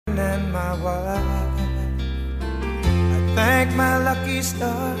and my wife. I thank my lucky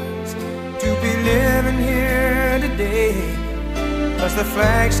stars to be living here today, 'cause the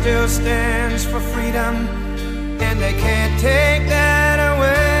flag still stands for freedom, and they can't take that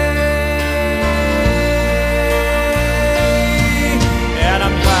away. And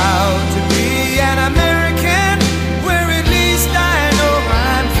I'm proud to be an American, where at least I know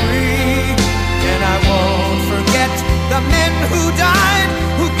I'm free. And I won't forget the men who died,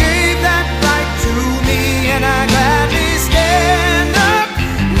 who gave that right to me. And I gladly stand up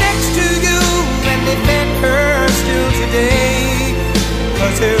next to you and defend her still today,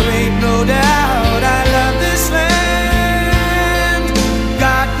 'cause there ain't no doubt I love this land.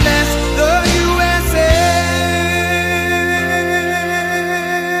 God bless the USA.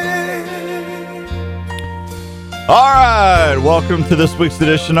 All right, welcome to this week's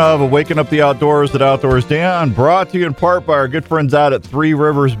edition of Awaken Up the Outdoors at Outdoors Dan, brought to you in part by our good friends out at Three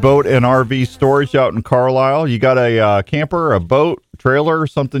Rivers Boat and RV Storage out in Carlisle. You got a camper, a boat, trailer,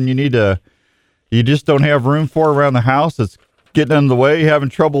 something you just don't have room for around the house. It's getting in the way. You having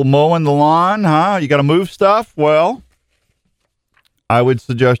trouble mowing the lawn, huh? You got to move stuff? Well, I would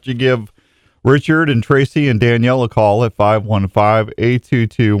suggest you give Richard and Tracy and Danielle a call at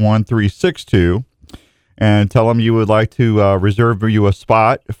 515-822-1362 and tell them you would like to reserve you a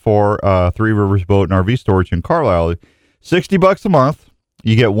spot for Three Rivers Boat and RV Storage in Carlisle. $60 a month.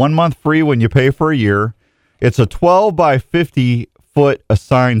 You get 1 month free when you pay for a year. It's a 12 by 50 foot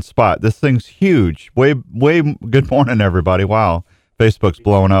assigned spot. This thing's huge. Way. Good morning, everybody. Wow, Facebook's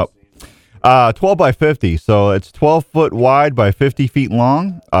blowing up. 12 by 50, so it's 12 foot wide by 50 feet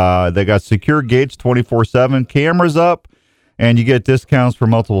long. They got secure gates 24/7, cameras up, and you get discounts for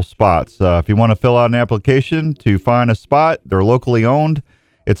multiple spots. If you want to fill out an application to find a spot, they're locally owned.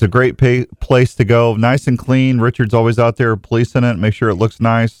 It's a great place to go. Nice and clean. Richard's always out there policing it, make sure it looks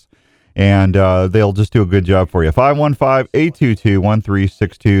nice. And they'll just do a good job for you.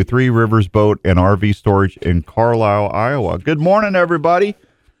 515-822-1362, Three Rivers Boat and RV Storage in Carlisle, Iowa. Good morning, everybody.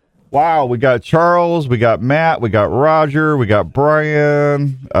 Wow, we got Charles, we got Matt, we got Roger, we got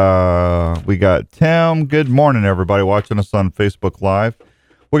Brian, we got Tim. Good morning, everybody watching us on Facebook Live.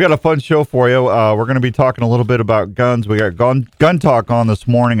 We got a fun show for you. We're going to be talking a little bit about guns. We got gun talk on this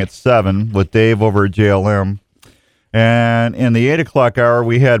morning at 7 with Dave over at JLM. And in the 8 o'clock hour,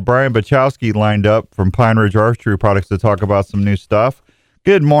 we had Brian Bachowski lined up from Pine Ridge Archery Products to talk about some new stuff.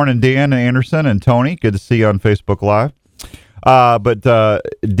 Good morning, Dan Anderson and Tony. Good to see you on Facebook Live. But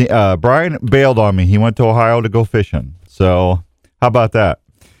Brian bailed on me. He went to Ohio to go fishing. So how about that?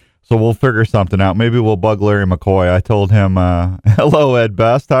 So we'll figure something out. Maybe we'll bug Larry McCoy. I told him, hello, Ed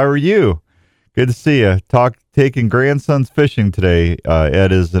Best. How are you? Good to see you. Taking grandsons fishing today.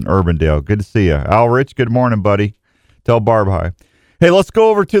 Ed is in Urbandale. Good to see you. Al Rich, good morning, buddy. Tell Barb hi. Hey, let's go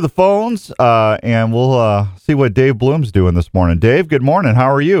over to the phones, and we'll see what Dave Bloom's doing this morning. Dave, good morning.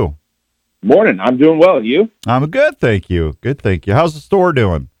 How are you? Morning. I'm doing well. You? I'm good, thank you. Good, thank you. How's the store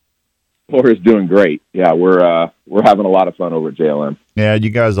doing? Store is doing great. Yeah, we're having a lot of fun over at JLM. Yeah,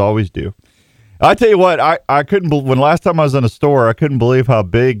 you guys always do. I tell you what, I couldn't when last time I was in a store, I couldn't believe how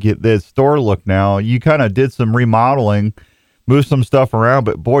big the store looked now. You kind of did some remodeling, moved some stuff around,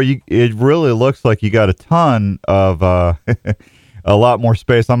 but boy, it really looks like you got a ton of a lot more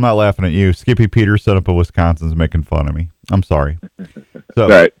space. I'm not laughing at you. Skippy Peterson up in Wisconsin's making fun of me. I'm sorry. So,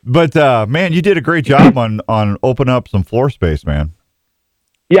 right. But man, you did a great job on opening up some floor space, man.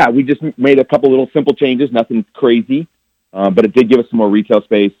 Yeah, we just made a couple little simple changes, nothing crazy, but it did give us some more retail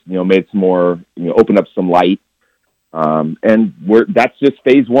space. Made some more, opened up some light, and that's just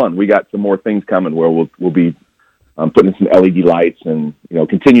phase one. We got some more things coming where we'll be putting in some LED lights and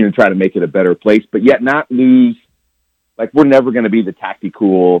continuing to try to make it a better place, but yet not lose. Like, we're never going to be the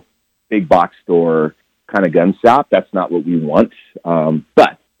tactical big box store kind of gun shop. That's not what we want.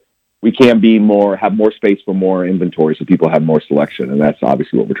 But we can have more space for more inventory so people have more selection. And that's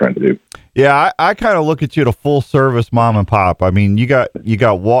obviously what we're trying to do. Yeah. I kind of look at you at a full service mom and pop. I mean, you got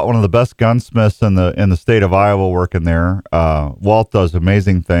Walt, one of the best gunsmiths in the state of Iowa working there. Walt does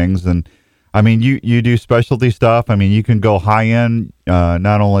amazing things. And I mean, you do specialty stuff. I mean, you can go high end,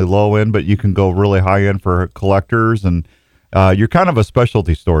 not only low end, but you can go really high end for collectors. And you're kind of a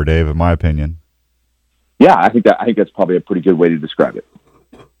specialty store, Dave, in my opinion. Yeah, I think that's probably a pretty good way to describe it.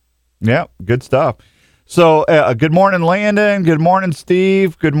 Yeah, good stuff. So, good morning, Landon. Good morning,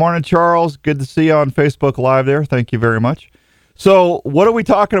 Steve. Good morning, Charles. Good to see you on Facebook Live there. Thank you very much. So, what are we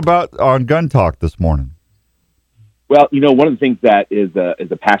talking about on Gun Talk this morning? Well, one of the things that is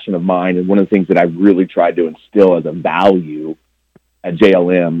a passion of mine, and one of the things that I really tried to instill as a value at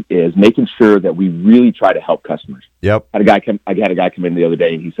JLM is making sure that we really try to help customers. Yep. I had a guy come in the other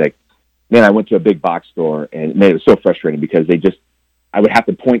day, and he's like, man, I went to a big box store, and man, it was so frustrating because I would have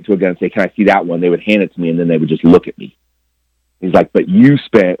to point to a gun and say, can I see that one? They would hand it to me, and then they would just look at me. He's like, but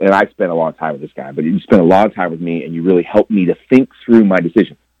and I spent a long time with this guy, but you spent a long time with me, and you really helped me to think through my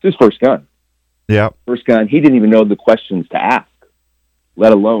decision. It's his first gun. Yeah. First gun. He didn't even know the questions to ask,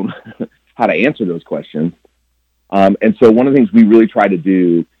 let alone how to answer those questions. And so one of the things we really try to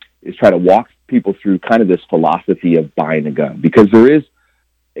do is try to walk people through kind of this philosophy of buying a gun, because there is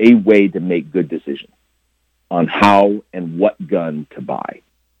a way to make good decisions on how and what gun to buy.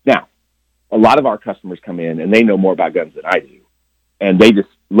 Now, a lot of our customers come in and they know more about guns than I do. And they just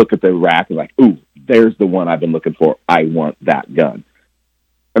look at the rack and like, ooh, there's the one I've been looking for. I want that gun.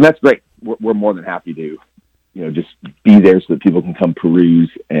 And that's great. We're more than happy to, just be there so that people can come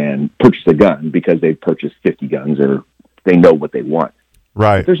peruse and purchase a gun because they've purchased 50 guns or they know what they want.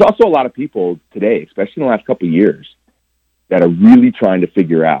 Right. But there's also a lot of people today, especially in the last couple of years, that are really trying to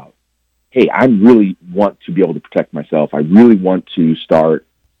figure out, hey, I really want to be able to protect myself. I really want to start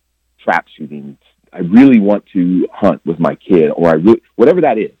trap shooting. I really want to hunt with my kid, or whatever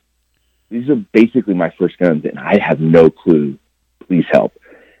that is. These are basically my first guns, and I have no clue. Please help.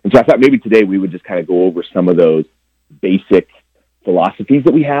 And so I thought maybe today we would just kind of go over some of those basic philosophies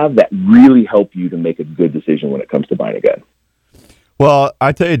that we have that really help you to make a good decision when it comes to buying a gun. Well,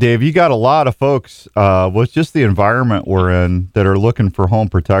 I tell you, Dave, you got a lot of folks with just the environment we're in that are looking for home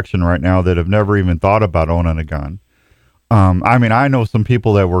protection right now that have never even thought about owning a gun. I know some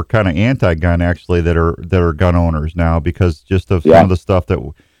people that were kind of anti-gun actually that are gun owners now because just of some of the stuff that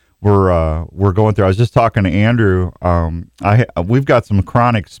we're going through. I was just talking to Andrew. We've got some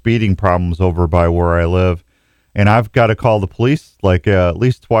chronic speeding problems over by where I live, and I've got to call the police like at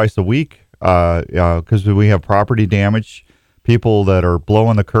least twice a week because we have property damage, people that are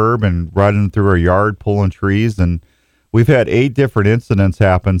blowing the curb and riding through our yard, pulling trees, and we've had 8 different incidents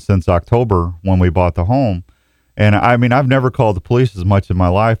happen since October when we bought the home. And I've never called the police as much in my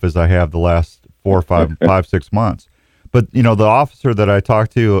life as I have the last 4 or 6 months. But, the officer that I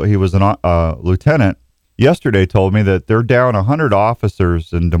talked to, he was a lieutenant, yesterday told me that they're down 100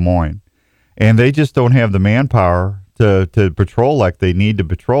 officers in Des Moines. And they just don't have the manpower to patrol like they need to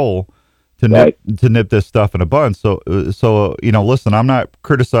patrol to nip this stuff in a bud. So listen, I'm not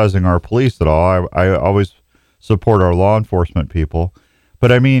criticizing our police at all. I always support our law enforcement people.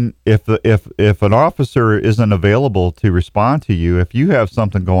 But if an officer isn't available to respond to you, if you have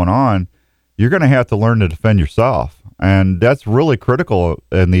something going on, you're going to have to learn to defend yourself. And that's really critical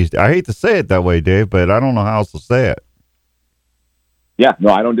in these. I hate to say it that way, Dave, but I don't know how else to say it. Yeah,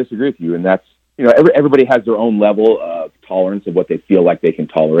 no, I don't disagree with you. And that's, everybody has their own level of tolerance of what they feel like they can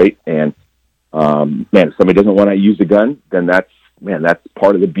tolerate. And, if somebody doesn't want to use a gun, then that's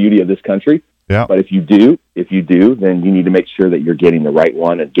part of the beauty of this country. Yeah. But if you do, then you need to make sure that you're getting the right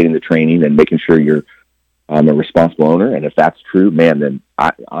one and getting the training and making sure you're a responsible owner. And if that's true, then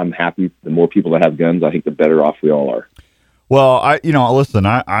I'm happy. The more people that have guns, I think the better off we all are. Well, listen,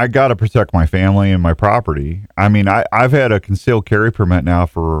 I got to protect my family and my property. I've had a concealed carry permit now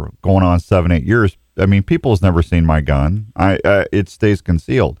for going on 7-8 years. People's never seen my gun. It stays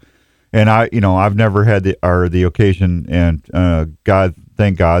concealed. And I've never had the occasion, and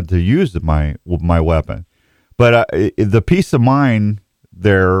thank God, to use my weapon. But the peace of mind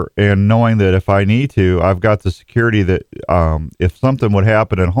there, and knowing that if I need to, I've got the security that if something would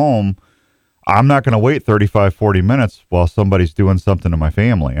happen at home, I'm not going to wait 35, 40 minutes while somebody's doing something to my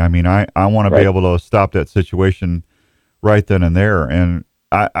family. I want to be able to stop that situation right then and there. And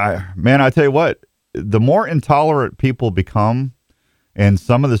I tell you what, the more intolerant people become, and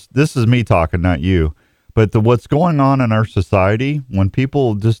some of this is me talking, not you, but what's going on in our society when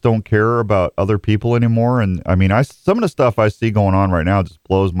people just don't care about other people anymore. And some of the stuff I see going on right now just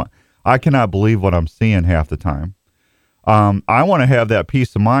blows I cannot believe what I'm seeing half the time. I want to have that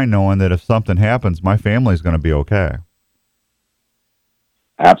peace of mind knowing that if something happens, my family's going to be okay.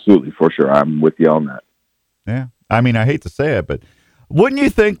 Absolutely, for sure. I'm with you on that. Yeah. I hate to say it, but wouldn't you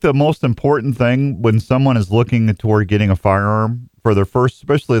think the most important thing when someone is looking toward getting a firearm for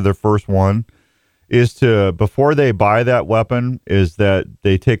especially their first one, is to, before they buy that weapon, is that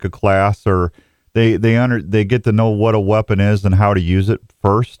they take a class or they get to know what a weapon is and how to use it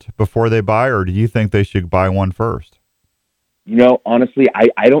first before they buy? Or do you think they should buy one first? Honestly,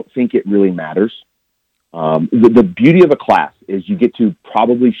 I don't think it really matters. The beauty of a class is you get to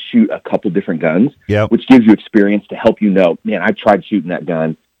probably shoot a couple different guns, which gives you experience to help you know, man, I tried shooting that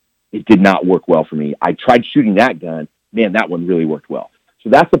gun. It did not work well for me. I tried shooting that gun. Man, that one really worked well. So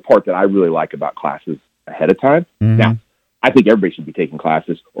that's the part that I really like about classes ahead of time. Mm-hmm. Now, I think everybody should be taking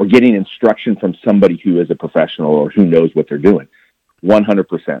classes or getting instruction from somebody who is a professional or who knows what they're doing.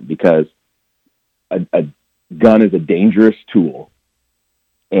 100%, because a gun is a dangerous tool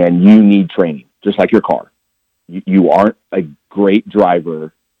and you need training, just like your car. You aren't a great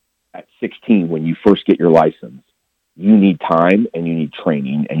driver at 16 when you first get your license. You need time and you need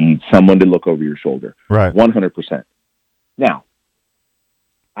training and you need someone to look over your shoulder. Right. 100%. Now,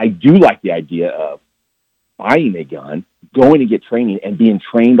 I do like the idea of buying a gun, going to get training, and being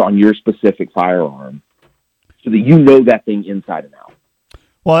trained on your specific firearm so that you know that thing inside and out.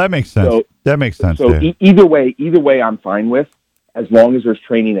 Well, that makes sense. So, that makes sense. So either way, I'm fine with, as long as there's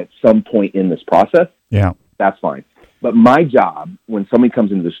training at some point in this process. Yeah, that's fine. But my job when somebody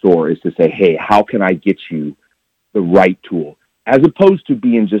comes into the store is to say, hey, how can I get you the right tool? As opposed to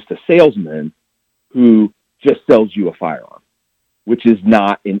being just a salesman who just sells you a firearm, which is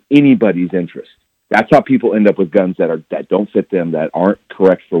not in anybody's interest. That's how people end up with guns that don't fit them, that aren't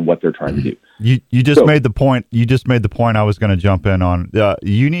correct for what they're trying to do. You just made the point. You just made the point I was going to jump in on.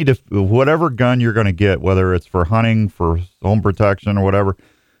 You need to, whatever gun you're going to get, whether it's for hunting, for home protection, or whatever,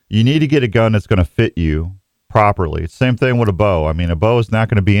 you need to get a gun that's going to fit you properly. Same thing with a bow. I mean, a bow is not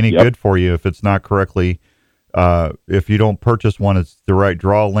going to be any good for you if it's not correctly. If you don't purchase one, it's the right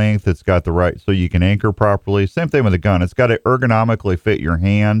draw length. It's got the right, so you can anchor properly. Same thing with a gun. It's got to ergonomically fit your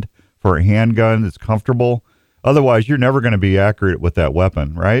hand. For a handgun that's comfortable. Otherwise, you're never going to be accurate with that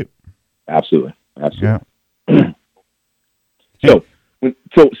weapon, right? Absolutely. Yeah. So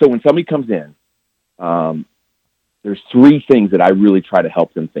when somebody comes in, there's three things that I really try to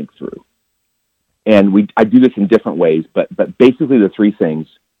help them think through. And I do this in different ways, but basically the three things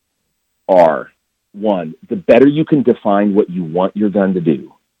are, one, the better you can define what you want your gun to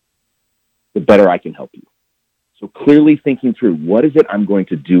do, the better I can help you. So clearly thinking through, what is it I'm going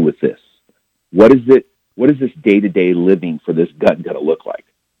to do with this? What is this day-to-day living for this gun going to look like?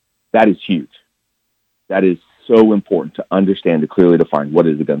 That is huge. That is so important to understand, to clearly define what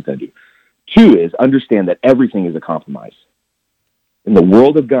is the gun going to do. Two is understand that everything is a compromise. In the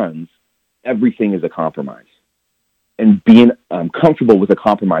world of guns, everything is a compromise. And being comfortable with the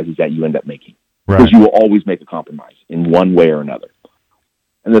compromises that you end up making. Right. Because you will always make a compromise in one way or another.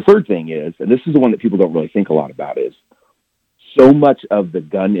 And the third thing is, and this is the one that people don't really think a lot about, is so much of the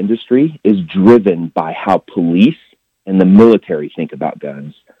gun industry is driven by how police and the military think about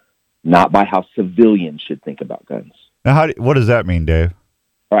guns, not by how civilians should think about guns. Now, what does that mean, Dave?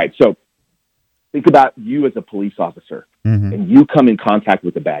 All right, so think about you as a police officer, and you come in contact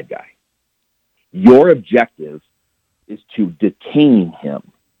with a bad guy. Your objective is to detain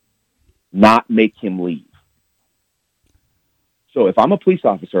him, not make him leave. So if I'm a police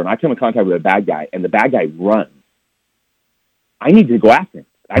officer and I come in contact with a bad guy and the bad guy runs, I need to go after him.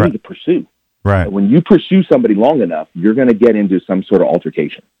 I need to pursue. Right. And when you pursue somebody long enough, you're going to get into some sort of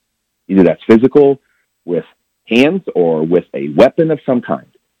altercation. Either that's physical with hands or with a weapon of some kind.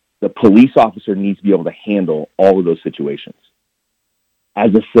 The police officer needs to be able to handle all of those situations.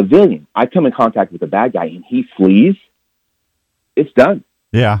 As a civilian, I come in contact with a bad guy and he flees, it's done.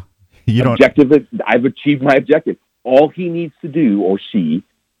 Yeah. I've achieved my objective. All he needs to do, or she,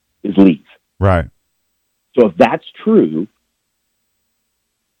 is leave. Right. So if that's true,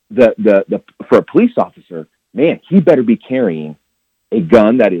 for a police officer, man, he better be carrying a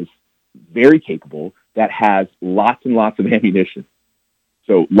gun that is very capable, that has lots and lots of ammunition.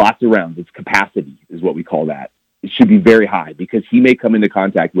 So lots of rounds. Its capacity is what we call that. It should be very high because he may come into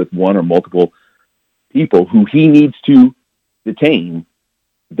contact with one or multiple people who he needs to detain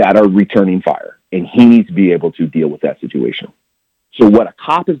that are returning fire. And he needs to be able to deal with that situation. So what a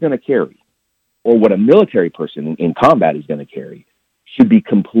cop is going to carry, or what a military person in combat is going to carry, should be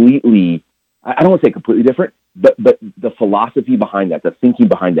completely, I don't want to say completely different, but the philosophy behind that, the thinking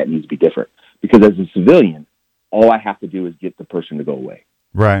behind that needs to be different. Because as a civilian, all I have to do is get the person to go away.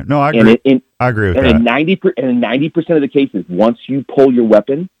 Right. No, I agree. I agree with that. And in 90% of the cases, once you pull your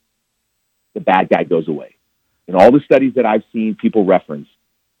weapon, the bad guy goes away. In all the studies that I've seen people reference,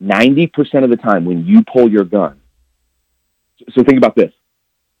 90% of the time when you pull your gun, so think about this.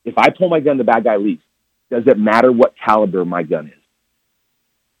 If I pull my gun, the bad guy leaves. Does it matter what caliber my gun is?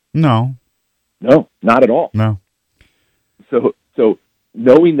 No. No, not at all. No. So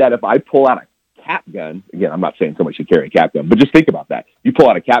knowing that if I pull out a cap gun, again, I'm not saying somebody should carry a cap gun, but just think about that. You pull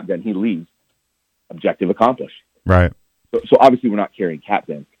out a cap gun, he leaves. Objective accomplished. Right. So obviously we're not carrying cap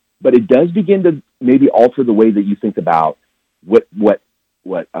guns, but it does begin to maybe alter the way that you think about what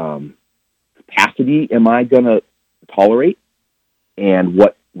capacity am I going to tolerate, and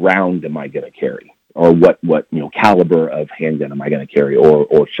what round am I going to carry, or what caliber of handgun am I going to carry,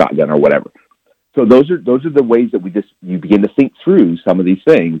 or shotgun or whatever. So those are the ways that you begin to think through some of these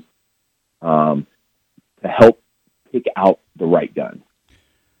things to help pick out the right gun.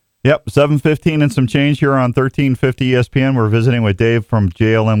 Yep, 7:15 and some change here on 1350 ESPN. We're visiting with Dave from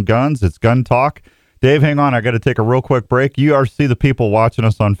JLM Guns. It's Gun Talk. Dave, hang on. I got to take a real quick break. You are see the people watching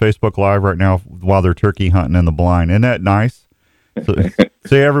us on Facebook Live right now while they're turkey hunting in the blind. Isn't that nice? So,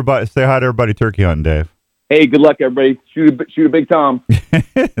 say hi to everybody turkey hunting, Dave. Hey, good luck, everybody. Shoot a big tom.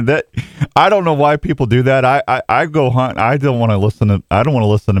 That I don't know why people do that. I go hunt. I don't want to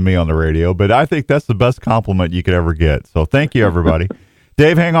listen to me on the radio, but I think that's the best compliment you could ever get. So thank you, everybody.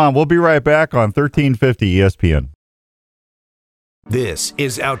 Dave, hang on. We'll be right back on 1350 ESPN. This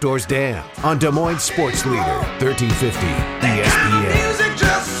is Outdoors Dan on Des Moines Sports Leader, 1350 ESPN.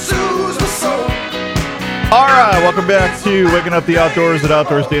 All right, welcome back to Waking Up the Outdoors at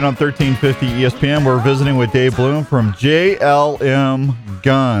Outdoors Dan on 1350 ESPN. We're visiting with Dave Bloom from JLM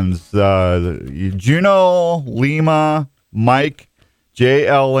Guns. Juno, Lima, Mike,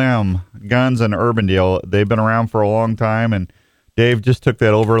 JLM Guns in Urbandale. They've been around for a long time, and Dave just took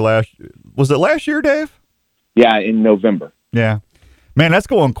that over was it last year, Dave? Yeah, in November. Yeah. Man, that's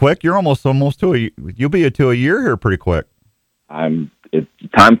going quick. You're almost you'll be to a year here pretty quick. Time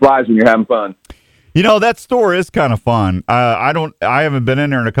flies when you're having fun. You know, that store is kind of fun. I haven't been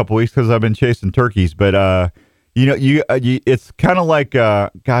in there in a couple weeks because I've been chasing turkeys, but it's kind of like,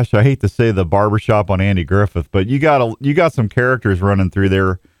 gosh, I hate to say the barbershop on Andy Griffith, but you got some characters running through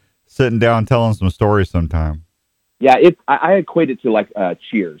there, sitting down, telling some stories sometime. Yeah, I equate it to like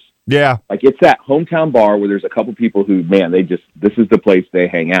Cheers. Yeah. Like it's that hometown bar where there's a couple people who, man, this is the place they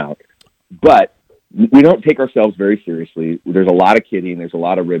hang out. But we don't take ourselves very seriously. There's a lot of kidding. There's a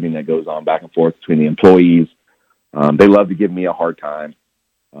lot of ribbing that goes on back and forth between the employees. They love to give me a hard time.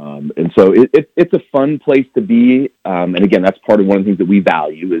 And so it's a fun place to be. And again, that's part of one of the things that we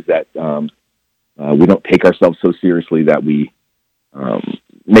value is that we don't take ourselves so seriously that we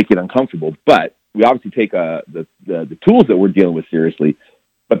make it uncomfortable. But we obviously take the tools that we're dealing with seriously.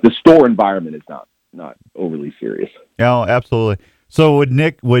 But the store environment is not overly serious. Yeah, absolutely. So would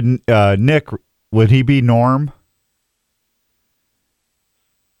Nick would he be Norm?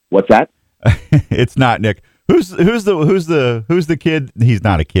 What's that? It's not Nick. Who's the kid? He's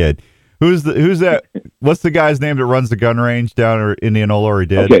not a kid. Who's that? What's the guy's name that runs the gun range down in Indianola, or he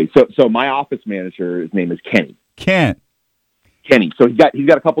did? Okay, so my office manager, his name is Kenny. Kenny. So he's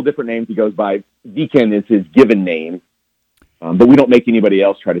got a couple different names he goes by. Deacon is his given name, but we don't make anybody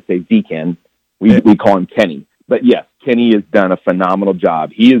else try to say Deacon. We call him Kenny. But yes, Kenny has done a phenomenal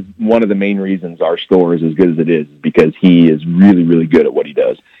job. He is one of the main reasons our store is as good as it is because he is really, really good at what he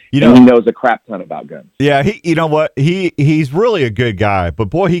does. And he knows a crap ton about guns. Yeah, you know what? He's really a good guy, but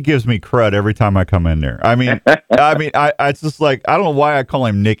boy, he gives me crud every time I come in there. I mean, it's just like, I don't know why I call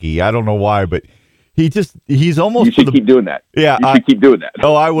him Nicky. I don't know why, but he's almost. You should keep doing that. Yeah, you should keep doing that.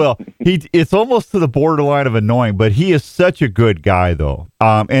 Oh, I will. It's almost to the borderline of annoying, but he is such a good guy, though.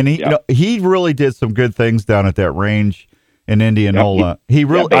 And he really did some good things down at that range in Indianola.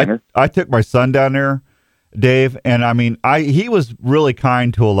 I took my son down there, Dave, and I mean, he was really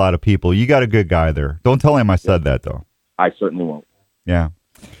kind to a lot of people. You got a good guy there. Don't tell him I said that, though. I certainly won't. Yeah.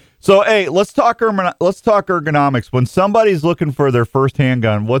 So, hey, let's talk ergonomics. When somebody's looking for their first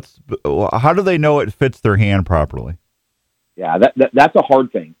handgun, how do they know it fits their hand properly? Yeah, that's a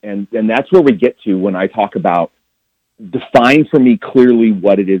hard thing, and that's where we get to when I talk about define for me clearly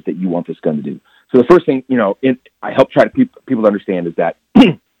what it is that you want this gun to do. So the first thing, I help try to people to understand is that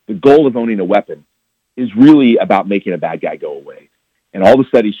the goal of owning a weapon is really about making a bad guy go away. And all the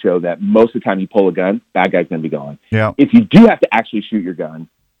studies show that most of the time you pull a gun, bad guy's going to be gone. Yeah. If you do have to actually shoot your gun,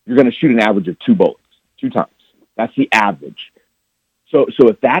 you're going to shoot an average of 2 bullets, 2 times. That's the average. So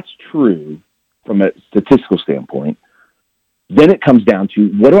if that's true from a statistical standpoint, then it comes down to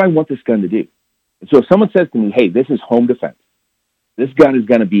what do I want this gun to do? And so if someone says to me, hey, this is home defense, this gun is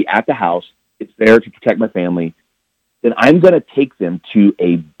going to be at the house, it's there to protect my family, then I'm going to take them to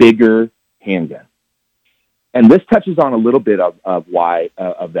a bigger handgun. And this touches on a little bit of why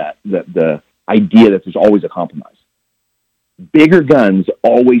the idea that there's always a compromise. Bigger guns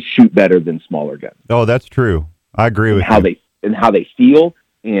always shoot better than smaller guns. Oh, that's true. I agree with you. How they feel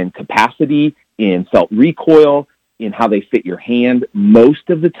in capacity, in felt recoil, in how they fit your hand.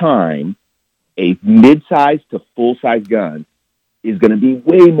 Most of the time, a mid-size to full-size gun is going to be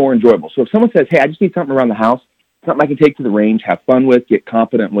way more enjoyable. So if someone says, hey, I just need something around the house, something I can take to the range, have fun with, get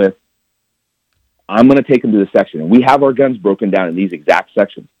confident with, I'm going to take them to the section. And we have our guns broken down in these exact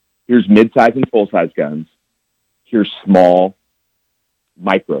sections. Here's mid-size and full-size guns. Here's small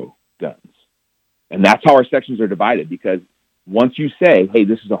micro guns. And that's how our sections are divided, because once you say, hey,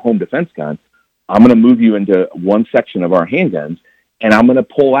 this is a home defense gun, I'm going to move you into one section of our handguns, and I'm going to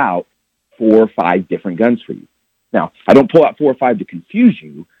pull out 4 or 5 different guns for you. Now, I don't pull out 4 or 5 to confuse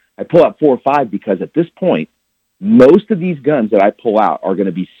you. I pull out 4 or 5 because at this point, most of these guns that I pull out are going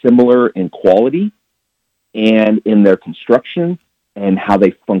to be similar in quality and in their construction and how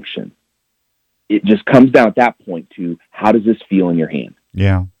they function. It just comes down at that point to how does this feel in your hand?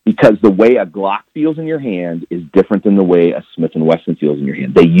 Yeah. Because the way a Glock feels in your hand is different than the way a Smith & Wesson feels in your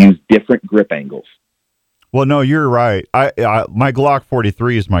hand. They use different grip angles. Well, no, you're right. I my Glock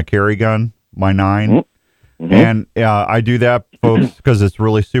 43 is my carry gun, my 9. Mm-hmm. And I do that, folks, because it's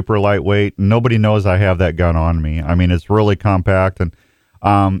really super lightweight. Nobody knows I have that gun on me. I mean, it's really compact, and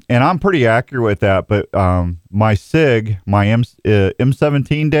I'm pretty accurate with that. But my SIG, my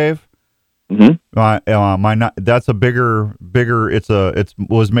M17, Dave, that's a bigger. It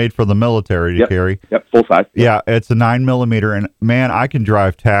was made for the military to carry. Yep, full size. Yeah, it's a 9mm, and man, I can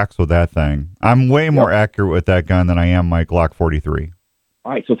drive tacks with that thing. I'm way more accurate with that gun than I am my Glock 43.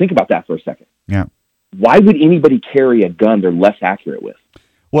 All right, so think about that for a second. Yeah. Why would anybody carry a gun they're less accurate with?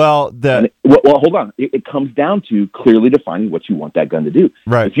 Well, hold on. It comes down to clearly defining what you want that gun to do.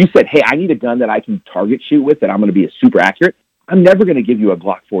 Right. If you said, hey, I need a gun that I can target shoot with, that I'm going to be a super accurate, I'm never going to give you a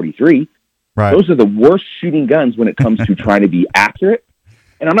Glock 43. Right. Those are the worst shooting guns when it comes to trying to be accurate.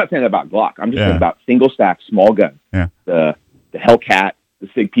 And I'm not saying that about Glock. I'm just saying about single stack, small guns. Yeah. The Hellcat, the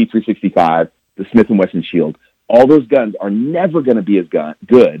SIG P365, the Smith & Wesson Shield. All those guns are never going to be as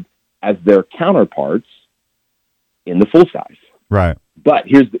good as their counterparts in the full size. Right. But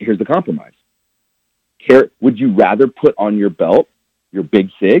here's the compromise. Would you rather put on your belt your big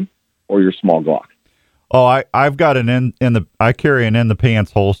SIG or your small Glock? Oh, I've got I carry an in the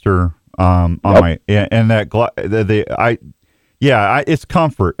pants holster on my, and that Glock, it's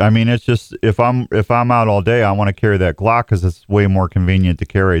comfort. I mean, it's just if I'm out all day, I want to carry that Glock because it's way more convenient to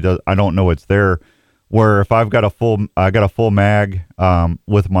carry. I don't know it's there. Where if I got a full mag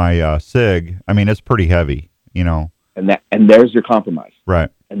with my SIG, I mean it's pretty heavy, you know. And there's your compromise, right?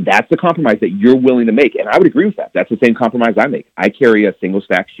 And that's the compromise that you're willing to make, and I would agree with that. That's the same compromise I make. I carry a single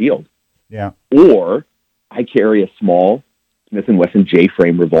stack Shield, or I carry a small Smith & Wesson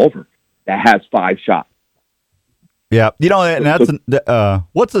J-frame revolver that has 5 shots. Yeah, you know, and that's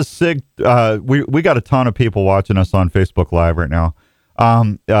what's a SIG? We got a ton of people watching us on Facebook Live right now.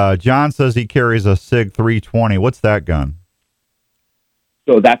 John says he carries a SIG 320. What's that gun?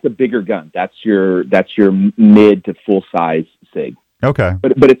 So that's a bigger gun. That's your mid to full size SIG. Okay.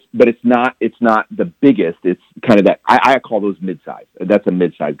 But it's not the biggest. It's kind of that I call those mid size. That's a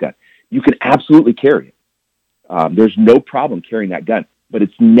mid size gun. You can absolutely carry it. There's no problem carrying that gun, but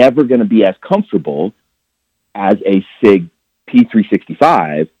it's never going to be as comfortable as a SIG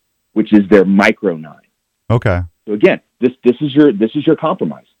P365, which is their Micro 9. Okay. So again, this is your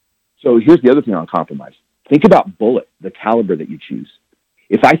compromise. So here's the other thing on compromise. Think about bullet, the caliber that you choose.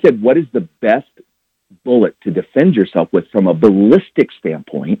 If I said, what is the best bullet to defend yourself with from a ballistic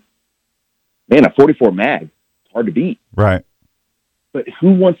standpoint, man, a 44 mag, it's hard to beat. Right. But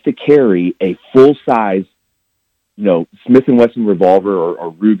who wants to carry a full size, Smith & Wesson revolver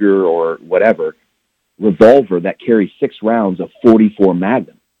or Ruger or whatever revolver that carries 6 rounds of 44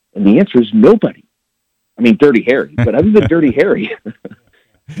 Magnum? And the answer is nobody. I mean, Dirty Harry, but other than Dirty Harry,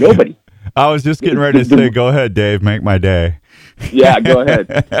 nobody. I was just getting ready to say, go ahead, Dave, make my day. Yeah, go ahead.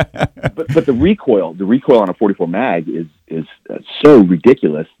 But the recoil on a 44 mag is so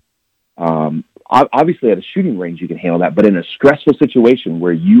ridiculous. Obviously, at a shooting range, you can handle that, but in a stressful situation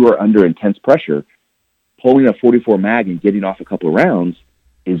where you are under intense pressure, pulling a 44 mag and getting off a couple of rounds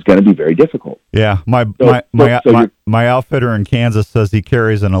is going to be very difficult. Yeah, my outfitter in Kansas says he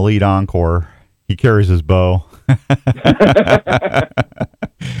carries an Elite Encore. He carries his bow.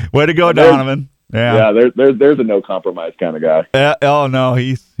 Way to go, Donovan. Yeah, there's a no compromise kind of guy. Oh no,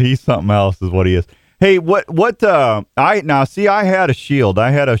 he's something else is what he is. Hey, I had a shield.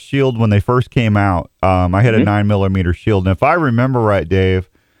 I had a shield when they first came out. I had a 9mm shield, and if I remember right, Dave,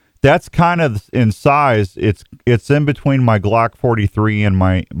 that's kind of in size. It's in between my Glock 43 and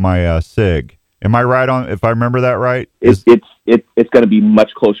my SIG. Am I right on? If I remember that right, it's going to be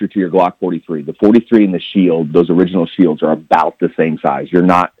much closer to your Glock 43. The 43 and the Shield, those original Shields, are about the same size.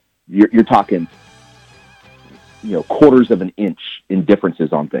 You're talking, quarters of an inch in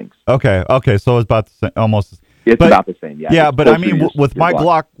differences on things. Okay, so it's about the same, almost. It's about the same, yeah. Yeah, but I mean, with my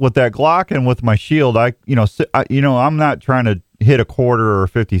Glock, with that Glock, and with my Shield, I'm not trying to hit a quarter or a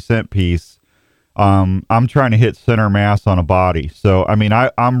 50-cent piece. I'm trying to hit center mass on a body. So, I mean,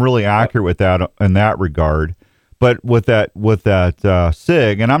 I'm really accurate with that in that regard. But with that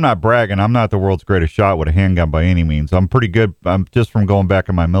SIG, and I'm not bragging, I'm not the world's greatest shot with a handgun by any means. I'm pretty good. I'm just from going back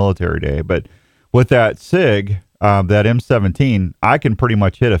in my military day. But with that SIG, that M17, I can pretty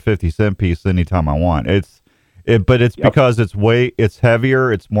much hit a 50-cent piece anytime I want. But it's because it's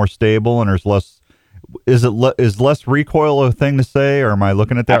heavier, it's more stable, and there's less. Is less recoil a thing to say, or am I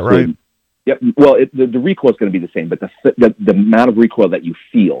looking at that Absolutely. right? Yep. Well, the recoil is going to be the same, but the amount of recoil that you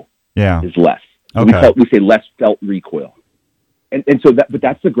feel is less. So Okay. we say less felt recoil, and so but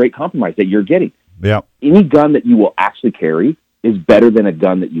that's the great compromise that you're getting. Yeah. Any gun that you will actually carry is better than a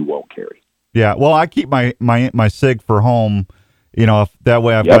gun that you won't carry. Yeah. Well, I keep my SIG for home. If that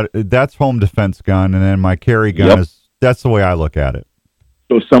way I've got that's home defense gun, and then my carry gun that's the way I look at it.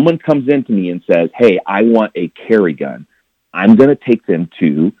 So if someone comes in to me and says, "Hey, I want a carry gun," I'm going to take them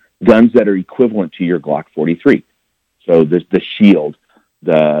to guns that are equivalent to your Glock 43. So there's the Shield,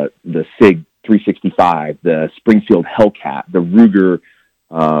 the SIG 365, the Springfield Hellcat, the Ruger,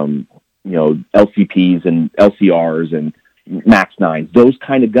 LCPs and LCRs and Max 9s, those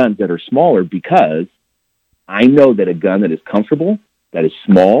kind of guns that are smaller, because I know that a gun that is comfortable, that is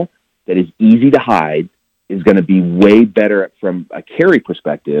small, that is easy to hide, is going to be way better from a carry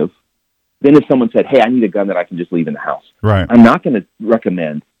perspective than if someone said, "Hey, I need a gun that I can just leave in the house." Right. I'm not going to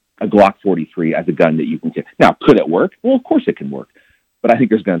recommend a Glock 43 as a gun that you can carry. Now, could it work? Well, of course it can work. But I think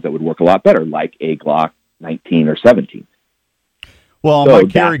there's guns that would work a lot better, like a Glock 19 or 17. Well, So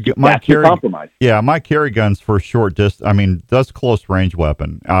my carry compromise. Yeah, my carry gun's for short distance. I mean, that's close range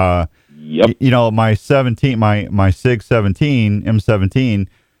weapon. Yep. My 17, my SIG 17 M17.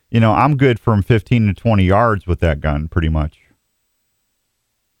 I'm good from 15 to 20 yards with that gun, pretty much.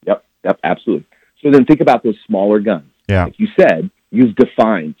 Yep, absolutely. So then think about those smaller guns. Yeah. Like you said, you've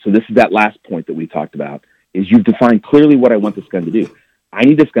defined. So this is that last point that we talked about, is you've defined clearly what I want this gun to do. I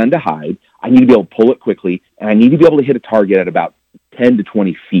need this gun to hide. I need to be able to pull it quickly, and I need to be able to hit a target at about 10 to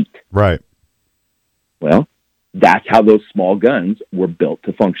 20 feet. Right. Well, that's how those small guns were built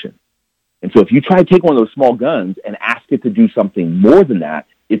to function. And so if you try to take one of those small guns and ask it to do something more than that,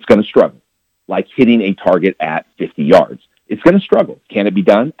 it's going to struggle, like hitting a target at 50 yards. It's going to struggle. Can it be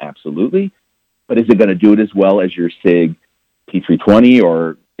done? Absolutely. But is it going to do it as well as your SIG P320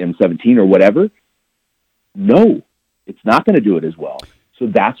 or M17 or whatever? No, it's not going to do it as well. So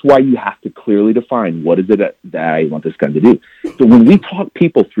that's why you have to clearly define what is it that I want this gun to do. So when we talk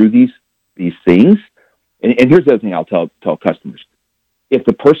people through these things, and here's the other thing I'll tell customers. If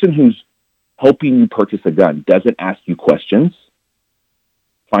the person who's helping you purchase a gun doesn't ask you questions,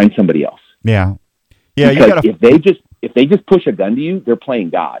 find somebody else. Yeah. Because if they just push a gun to you, they're playing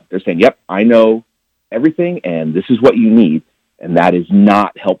God. They're saying, "Yep, I know everything, and this is what you need," and that is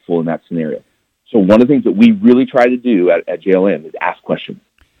not helpful in that scenario. So one of the things that we really try to do at JLM is ask questions.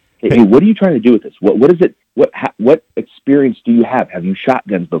 Hey, what are you trying to do with this? What is it? What experience do you have? Have you shot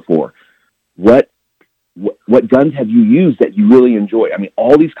guns before? What guns have you used that you really enjoy? I mean,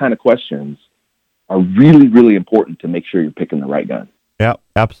 all these kind of questions are really, really important to make sure you're picking the right gun. Yeah,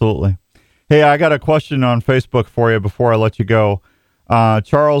 absolutely. Hey, I got a question on Facebook for you before I let you go.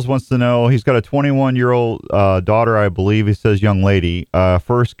 Charles wants to know, he's got a 21-year-old daughter, I believe. He says, young lady,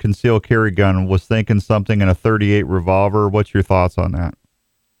 first concealed carry gun, was thinking something in a .38 revolver. What's your thoughts on that?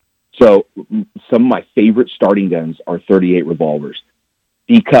 So some of my favorite starting guns are .38 revolvers,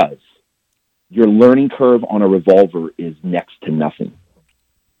 because your learning curve on a revolver is next to nothing.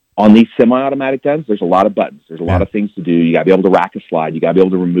 On these semi-automatic guns, there's a lot of buttons. There's a lot of things to do. You got to be able to rack a slide. You got to be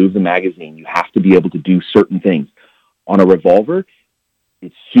able to remove the magazine. You have to be able to do certain things. On a revolver,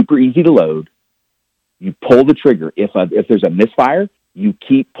 it's super easy to load. You pull the trigger. If there's a misfire, you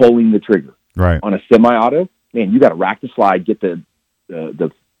keep pulling the trigger. Right. On a semi-auto, man, you got to rack the slide, get the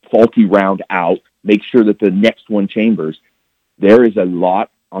faulty round out, make sure that the next one chambers. There is a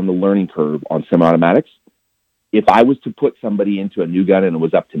lot on the learning curve on semi-automatics. If I was to put somebody into a new gun and it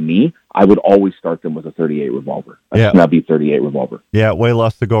was up to me, I would always start them with a .38 revolver, a snubby .38 revolver. Yeah, way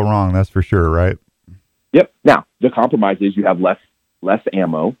less to go wrong, that's for sure, right? Yep. Now, the compromise is you have less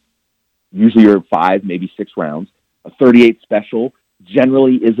ammo. Usually you're 5, maybe 6 rounds. A .38 special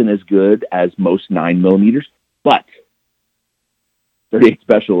generally isn't as good as most 9mm, but .38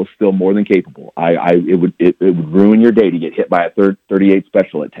 special is still more than capable. It would ruin your day to get hit by a .38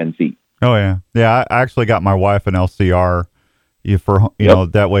 special at 10 feet. Oh yeah. I actually got my wife an LCR for know,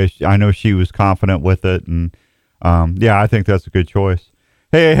 that way I know she was confident with it, and I think that's a good choice.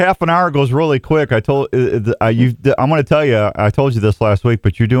 Hey, half an hour goes really quick. I'm going to tell you, I told you this last week,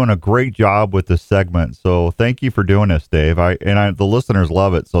 but you're doing a great job with this segment. So thank you for doing this, Dave. The listeners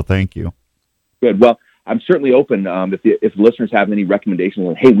love it. So thank you. Good. Well, I'm certainly open. If listeners have any recommendations,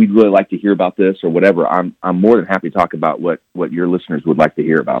 like, hey, we'd really like to hear about this or whatever, I'm more than happy to talk about what your listeners would like to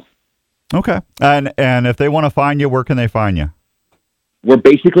hear about. Okay. And if they want to find you, where can they find you? We're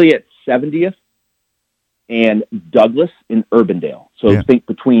basically at 70th and Douglas in Urbandale. So think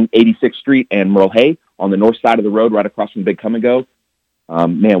between 86th Street and Merle Hay. on the north side of the road, right across from Big Come and Go.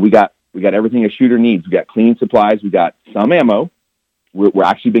 Man, we got everything a shooter needs. We got cleaning supplies. We got some ammo. We're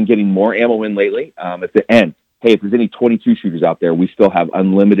actually been getting more ammo in lately. At the end, hey, if there's any 22 shooters out there, we still have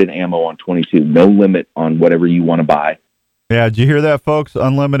unlimited ammo on 22. No limit on whatever you want to buy. Yeah, did you hear that, folks?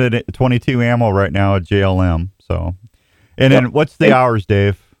 Unlimited 22 ammo right now at JLM. So, and then what's the hours,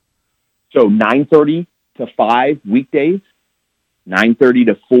 Dave? So 9:30 to 5 weekdays, 9:30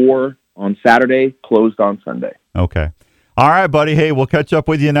 to 4 on Saturday, closed on Sunday. Okay. All right, buddy. Hey, we'll catch up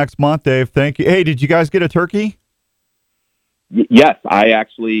with you next month, Dave. Thank you. Hey, did you guys get a turkey? Yes, I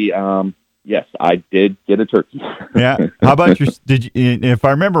actually, yes, I did get a turkey. Yeah. How about if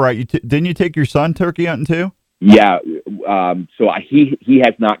I remember right, didn't you take your son turkey hunting too? Yeah. So he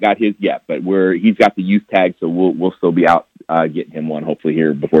has not got his yet, but he's got the youth tag, so we'll still be out getting him one hopefully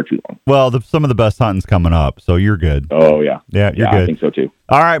here before too long. Well, some of the best hunting's coming up, so you're good. Oh yeah. Yeah, you're good. I think so too.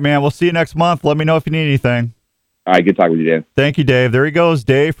 All right, man. We'll see you next month. Let me know if you need anything. All right, good talking with you, Dan. Thank you, Dave. There he goes,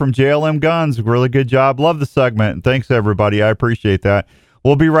 Dave from JLM Guns. Really good job. Love the segment. And thanks, everybody. I appreciate that.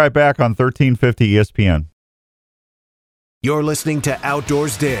 We'll be right back on 1350 ESPN. You're listening to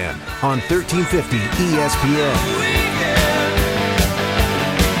Outdoors Dan on 1350 ESPN.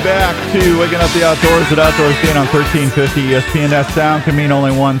 Back to Waking Up the Outdoors at Outdoors Dan on 1350 ESPN. That sound can mean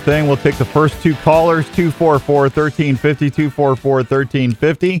only one thing. We'll take the first two callers, 244-1350,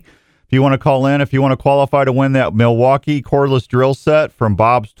 244-1350. If you want to call in, if you want to qualify to win that Milwaukee cordless drill set from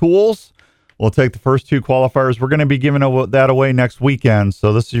Bob's Tools, we'll take the first two qualifiers. We're going to be giving that away next weekend,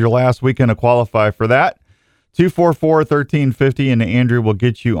 so this is your last weekend to qualify for that. 244-1350, and Andrew will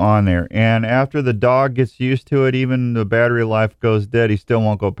get you on there. And after the dog gets used to it, even the battery life goes dead, he still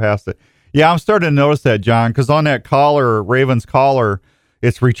won't go past it. Yeah, I'm starting to notice that, John, because on that collar, Ravens collar,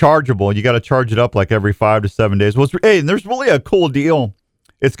 it's rechargeable. You got to charge it up like every 5 to 7 days. Well, hey, and there's really a cool deal.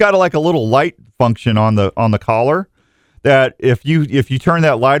 It's got a little light function on the collar that if you turn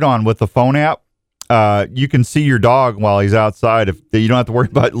that light on with the phone app, you can see your dog while he's outside. You don't have to worry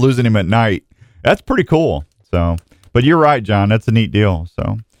about losing him at night. That's pretty cool. So, but you're right, John. That's a neat deal.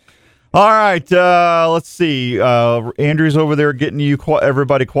 So, all right. Let's see. Andrew's over there getting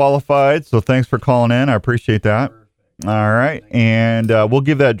everybody qualified. So thanks for calling in. I appreciate that. All right, and we'll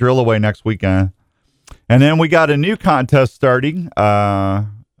give that drill away next weekend. And then we got a new contest starting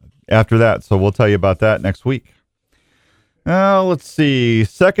after that, so we'll tell you about that next week. Let's see.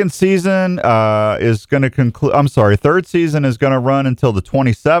 Second season is going to conclude. I'm sorry, third season is going to run until the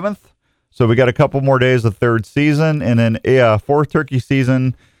 27th. So we got a couple more days of third season, and then fourth turkey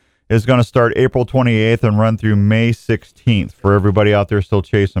season is going to start April 28th and run through May 16th for everybody out there still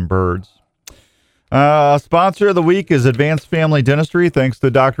chasing birds. Sponsor of the week is Advanced Family Dentistry. Thanks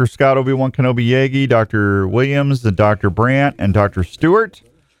to Dr. Scott Obi-Wan Kenobi Yagi, Dr. Williams, and Dr. Brandt, and Dr. Stewart.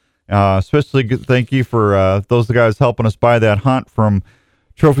 Especially thank you for those guys helping us buy that hunt from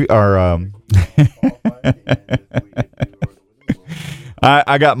Trophy.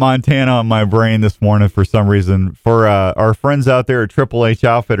 I got Montana on my brain this morning for some reason. For our friends out there at Triple H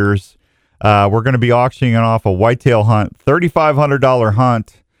Outfitters, we're going to be auctioning off a whitetail hunt, $3,500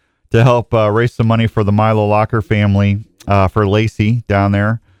 hunt, to help raise some money for the Milo Locker family for Lacey down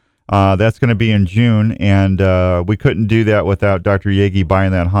there. That's going to be in June, and we couldn't do that without Dr. Yagi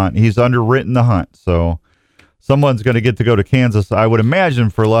buying that hunt. He's underwritten the hunt, so someone's going to get to go to Kansas, I would imagine,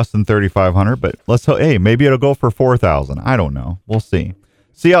 for less than $3,500, but let's hope, hey, maybe it'll go for $4,000. I don't know. We'll see.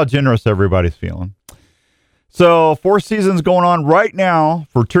 See how generous everybody's feeling. So 4 seasons going on right now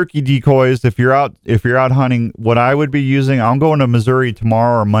for turkey decoys. If you're out hunting, what I would be using, I'm going to Missouri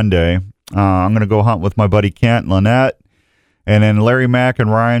tomorrow or Monday. I'm going to go hunt with my buddy Kent and Lynette, and then Larry Mack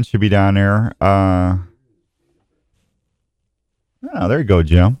and Ryan should be down there. There you go,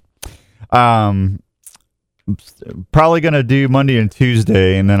 Jim. Probably going to do Monday and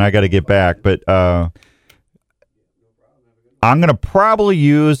Tuesday, and then I got to get back. But I'm going to probably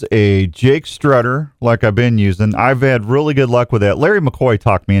use a Jake Strutter like I've been using. I've had really good luck with that. Larry McCoy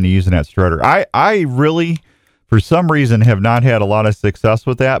talked me into using that Strutter. I really, for some reason, have not had a lot of success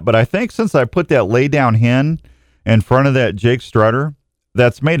with that. But I think since I put that lay-down hen in front of that Jake Strutter,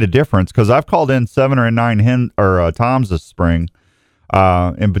 that's made a difference, because I've called in 7 or 9 toms this spring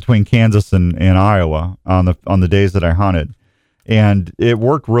in between Kansas and Iowa on the days that I hunted. And it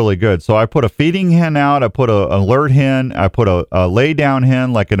worked really good. So I put a feeding hen out, I put an alert hen, I put a lay down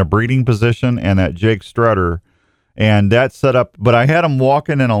hen like in a breeding position, and that Jake Strutter, and that set up. But I had them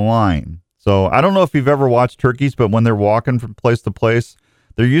walking in a line. So I don't know if you've ever watched turkeys, but when they're walking from place to place,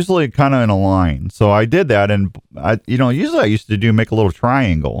 they're usually kind of in a line. So I did that, and usually I used to make a little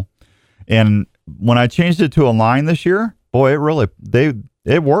triangle. And when I changed it to a line this year, boy,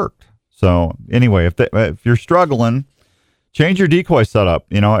 it worked. So anyway, if you're struggling, change your decoy setup.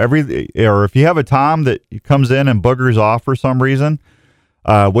 Or if you have a tom that comes in and boogers off for some reason,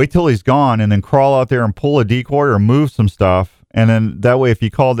 wait till he's gone and then crawl out there and pull a decoy or move some stuff. And then that way, if you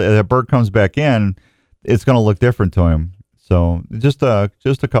call that bird comes back in, it's going to look different to him. So just a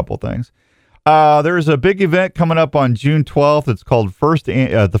couple things. There's a big event coming up on June 12th. It's called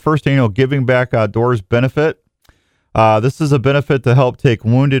the first annual Giving Back Outdoors benefit. This is a benefit to help take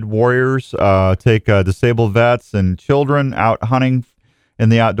wounded warriors, take disabled vets and children out hunting in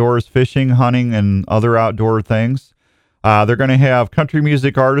the outdoors, fishing, hunting, and other outdoor things. They're going to have country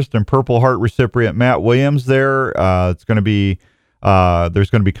music artist and Purple Heart recipient Matt Williams there. There's going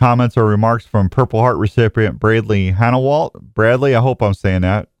to be comments or remarks from Purple Heart recipient Bradley Hannawalt. Bradley, I hope I'm saying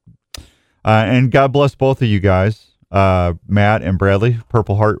that. And God bless both of you guys, Matt and Bradley,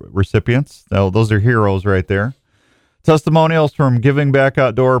 Purple Heart recipients. Those are heroes right there. Testimonials from Giving Back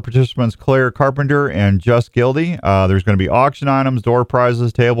Outdoor participants Claire Carpenter and Just Gildy. There's going to be auction items, door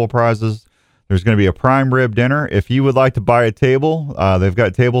prizes, table prizes. There's going to be a prime rib dinner. If you would like to buy a table, they've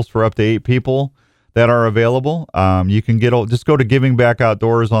got tables for up to 8 people that are available. You can just go to Giving Back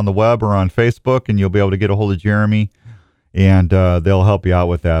Outdoors on the web or on Facebook, and you'll be able to get a hold of Jeremy, and they'll help you out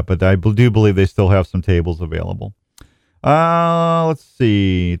with that. But I do believe they still have some tables available. Let's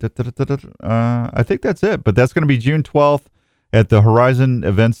see. I think that's it, but that's going to be June 12th at the Horizon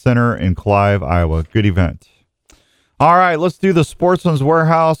Event Center in Clive, Iowa. Good event. All right, let's do the Sportsman's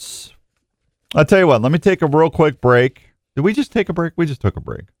Warehouse. I'll tell you what, let me take a real quick break. Did we just take a break? We just took a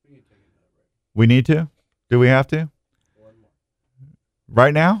break. We need to? Do we have to?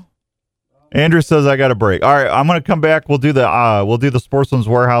 Right now? Andrew says I got a break. All right, I'm going to come back. We'll do the Sportsman's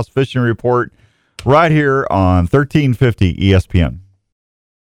Warehouse fishing report right here on 1350 ESPN.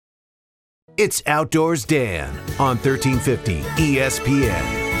 It's Outdoors Dan on 1350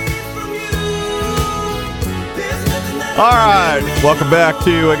 ESPN. All right, welcome back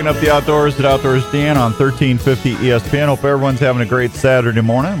to Waking Up the Outdoors at Outdoors Dan on 1350 ESPN. Hope everyone's having a great Saturday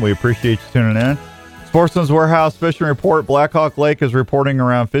morning. We appreciate you tuning in. Sportsman's Warehouse fishing report. Blackhawk Lake is reporting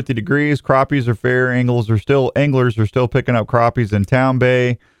around 50 degrees. Crappies are fair. Anglers are still picking up crappies in Town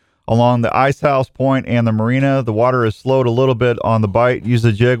Bay, along the Ice House Point and the marina. The water is slowed a little bit on the bite. Use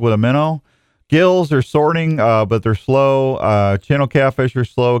a jig with a minnow. Gills are sorting, but they're slow. Channel catfish are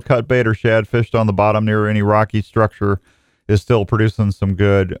slow. Cut bait or shad fished on the bottom near any rocky structure is still producing some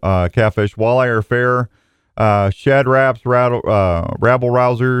good catfish. Walleye are fair. Shad raps, rabble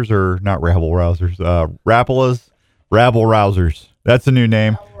rousers, or not rabble rousers, rappalas, rabble rousers. That's a new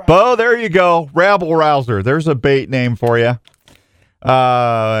name. Bo, there you go. Rabble rouser. There's a bait name for you.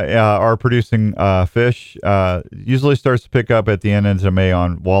 Are producing fish. Usually starts to pick up at the end of May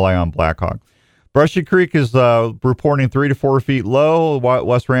on walleye on Blackhawk. Brushy Creek is reporting 3 to 4 feet low.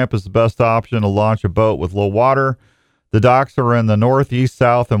 West Ramp is the best option to launch a boat with low water. The docks are in the north, east,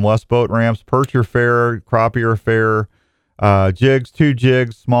 south, and west boat ramps. Perch are fair. Crappie are fair. Jigs, 2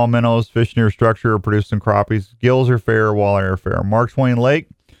 jigs, small minnows, fish near structure are producing crappies. Gills are fair. Walleye are fair. Mark Twain Lake.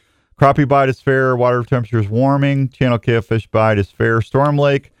 Crappie bite is fair. Water temperature is warming. Channel catfish bite is fair. Storm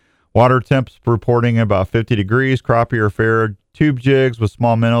Lake. Water temps reporting about 50 degrees. Crappie are fair. Tube jigs with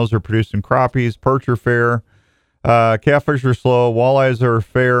small minnows are producing crappies. Perch are fair. Catfish are slow. Walleyes are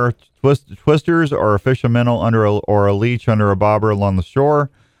fair. Twisters are a fish a minnow or a leech under a bobber along the shore.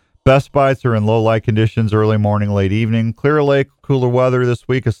 Best bites are in low light conditions, early morning, late evening. Clear Lake, cooler weather this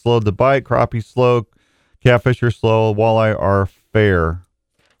week has slowed the bite. Crappie slow. Catfish are slow. Walleye are fair.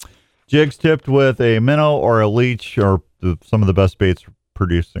 Jigs tipped with a minnow or a leech are some of the best baits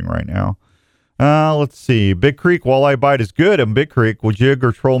producing right now. Let's see. Big Creek walleye bite is good in Big Creek. Will jig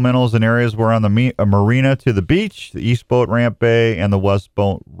or troll minnows in areas where on the marina to the beach, the East Boat Ramp Bay, and the West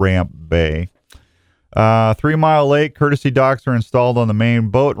Boat Ramp Bay. 3 Mile Lake, courtesy docks are installed on the main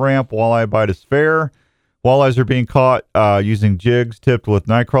boat ramp. Walleye bite is fair. Walleyes are being caught using jigs tipped with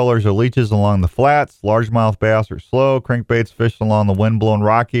night crawlers or leeches along the flats. Largemouth bass are slow. Crankbaits fished along the wind-blown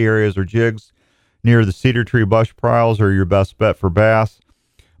rocky areas or jigs near the cedar tree bush piles are your best bet for bass.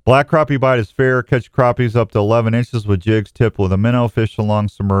 Black crappie bite is fair. Catch crappies up to 11 inches with jigs tipped with a minnow. Fish along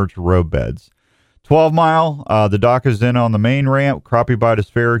submerged road beds. 12 Mile, the dock is in on the main ramp. Crappie bite is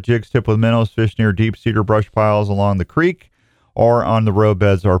fair. Jigs tipped with minnows. Fish near deep cedar brush piles along the creek or on the road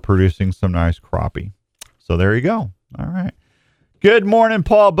beds are producing some nice crappie. So there you go. All right. Good morning,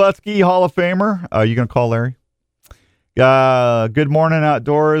 Paul Butsky, Hall of Famer. You going to call Larry? Good morning,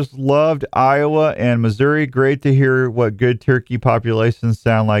 Outdoors. Loved Iowa and Missouri. Great to hear what good turkey populations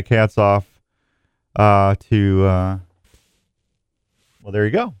sound like. Hats off to well, there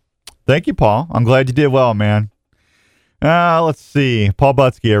you go. Thank you, Paul. I'm glad you did well, man. Let's see. Paul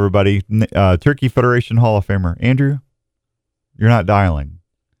Butsky, everybody. Turkey Federation Hall of Famer. Andrew, you're not dialing.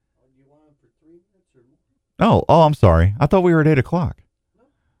 Oh, I'm sorry. I thought we were at 8 o'clock.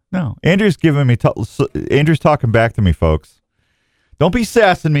 No. Andrew's giving me... Andrew's talking back to me, folks. Don't be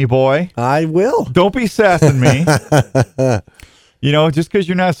sassing me, boy. I will. Don't be sassing me. Just because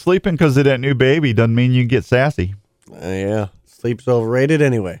you're not sleeping because of that new baby doesn't mean you can get sassy. Yeah. Sleep's overrated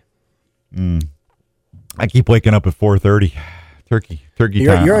anyway. I keep waking up at 4:30. Turkey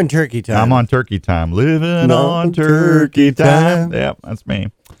time. You're on turkey time. I'm on turkey time. Living on turkey time. Yep, that's me.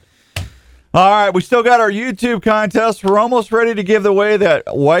 All right, we still got our YouTube contest. We're almost ready to give away that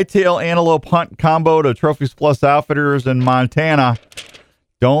whitetail antelope hunt combo to Trophies Plus Outfitters in Montana.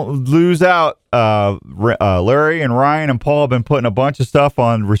 Don't lose out. Larry and Ryan and Paul have been putting a bunch of stuff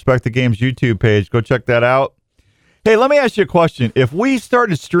on Respect the Game's YouTube page. Go check that out. Hey, let me ask you a question. If we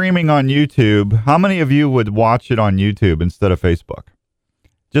started streaming on YouTube, how many of you would watch it on YouTube instead of Facebook?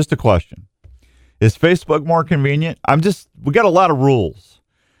 Just a question. Is Facebook more convenient? We got a lot of rules.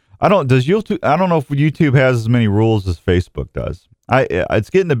 I don't know if YouTube has as many rules as Facebook does. It's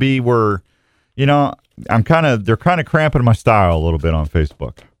getting to be where, they're kind of cramping my style a little bit on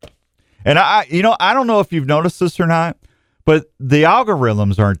Facebook. And I don't know if you've noticed this or not, but the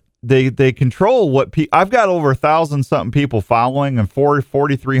algorithms aren't. They control what I've got over 1,000 something people following and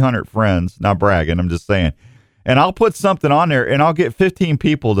 4,300 friends. Not bragging, I'm just saying. And I'll put something on there and I'll get 15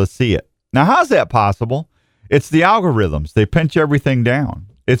 people to see it. Now, how's that possible? It's the algorithms. They pinch everything down.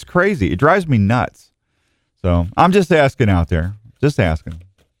 It's crazy. It drives me nuts. So I'm just asking out there. Just asking.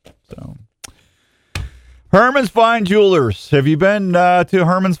 So Herman's Fine Jewelers. Have you been to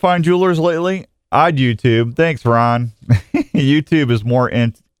Herman's Fine Jewelers lately? I'd YouTube. Thanks, Ron. YouTube is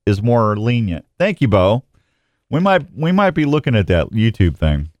more lenient. Thank you, Bo. We might be looking at that YouTube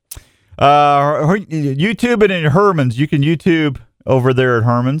thing. YouTube and in Herman's. You can YouTube over there at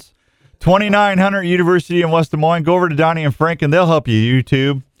Herman's. 2900 University in West Des Moines. Go over to Donnie and Frank and they'll help you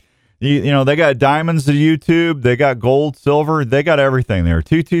YouTube. They got diamonds to YouTube. They got gold, silver. They got everything there.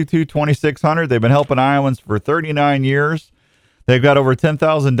 222-2600. They've been helping Iowans for 39 years. They've got over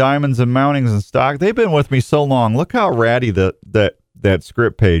 10,000 diamonds and mountings in stock. They've been with me so long. Look how ratty that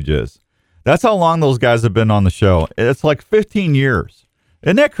script page is. That's how long those guys have been on the show. It's like 15 years.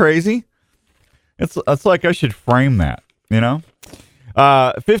 Isn't that crazy? It's like I should frame that,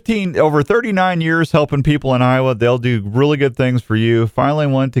 over 39 years helping people in Iowa. They'll do really good things for you. Finally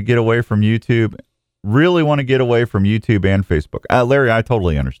want to get away from YouTube. Really want to get away from YouTube and Facebook. Larry, I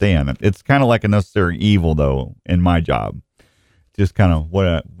totally understand. It's kind of like a necessary evil, though, in my job. Just kind of what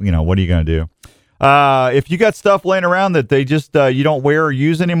are you going to do? If you got stuff laying around that they just you don't wear or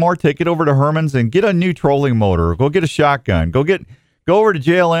use anymore, take it over to Herman's and get a new trolling motor. Go get a shotgun. Go over to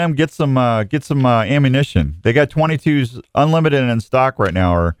JLM, get some ammunition. They got 22s unlimited in stock right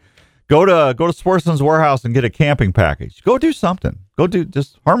now. Or go to Sportsman's Warehouse and get a camping package. Go do something. Go do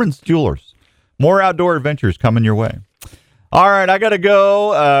just Herman's Jewelers. More outdoor adventures coming your way. All right, I got to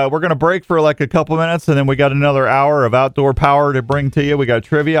go. We're going to break for like a couple minutes, and then we got another hour of outdoor power to bring to you. We got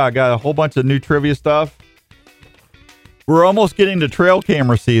trivia. I got a whole bunch of new trivia stuff. We're almost getting to trail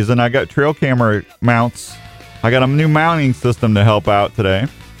camera season. I got trail camera mounts. I got a new mounting system to help out today.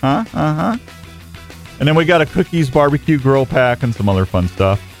 And then we got a cookies barbecue grill pack and some other fun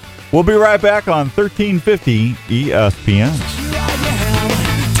stuff. We'll be right back on 1350 ESPN.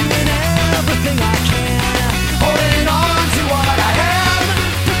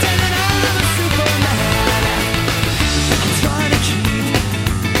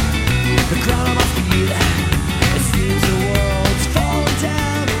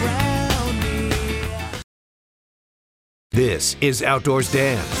 This is Outdoors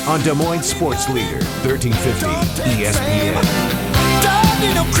Dan on Des Moines Sports Leader, 1350 ESPN. Don't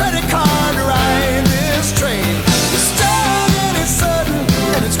need no credit card to ride this train.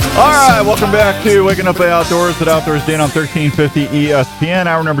 All right, welcome back to Waking Up Outdoors at Outdoors Dan on 1350 ESPN.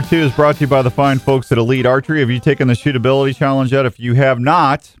 Hour number 2 is brought to you by the fine folks at Elite Archery. Have you taken the shootability challenge yet? If you have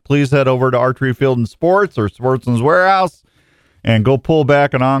not, please head over to Archery Field and Sports or Sportsman's Warehouse and go pull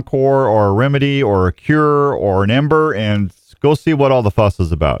back an Encore or a Remedy or a Cure or an Ember and go see what all the fuss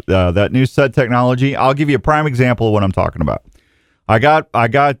is about. That new set technology. I'll give you a prime example of what I'm talking about. I got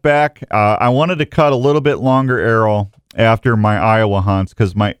back. I wanted to cut a little bit longer arrow after my Iowa hunts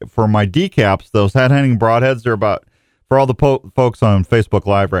because for my decaps, those head hunting broadheads, they're about, for all the folks on Facebook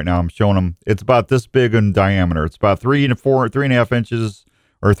Live right now, I'm showing them, it's about this big in diameter. It's about 3.5 inches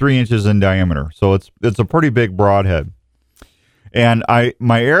or 3 inches in diameter. So it's a pretty big broadhead. And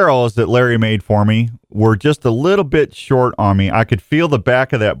my arrows that Larry made for me were just a little bit short on me. I could feel the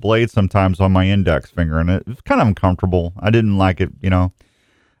back of that blade sometimes on my index finger, and it was kind of uncomfortable. I didn't like it,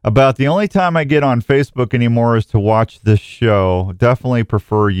 About the only time I get on Facebook anymore is to watch this show. Definitely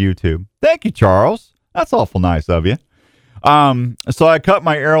prefer YouTube. Thank you, Charles. That's awful nice of you. So I cut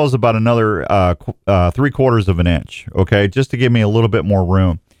my arrows about another 3/4 of an inch, okay, just to give me a little bit more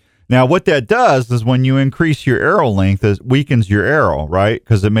room. Now, what that does is when you increase your arrow length, it weakens your arrow, right?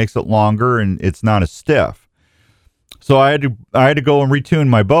 Because it makes it longer and it's not as stiff. So I had to go and retune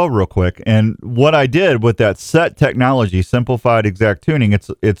my bow real quick. And what I did with that set technology, simplified exact tuning,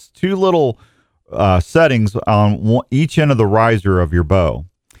 it's two little settings on each end of the riser of your bow.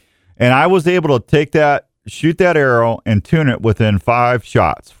 And I was able to take that, shoot that arrow, and tune it within 4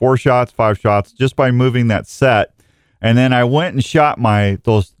 shots, 5 shots, just by moving that set. And then I went and shot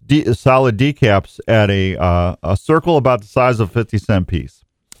those solid decaps at a circle about the size of a 50-cent piece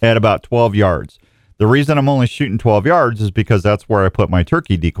at about 12 yards. The reason I'm only shooting 12 yards is because that's where I put my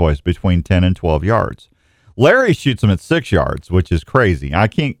turkey decoys, between 10 and 12 yards. Larry shoots them at 6 yards, which is crazy. I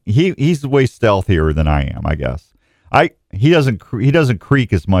can't. He's way stealthier than I am, I guess. He doesn't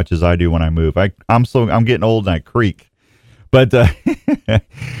creak as much as I do when I move. I'm getting old and I creak. But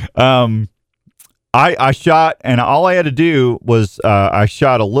I shot, and all I had to do was I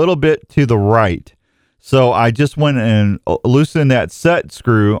shot a little bit to the right. So I just went and loosened that set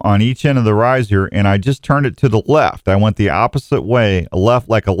screw on each end of the riser, and I just turned it to the left. I went the opposite way,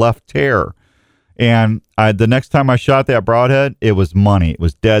 like a left tear. And the next time I shot that broadhead, it was money. It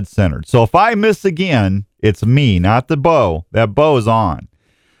was dead centered. So if I miss again, it's me, not the bow. That bow is on.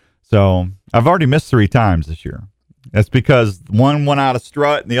 So I've already missed 3 times this year. That's because one went out of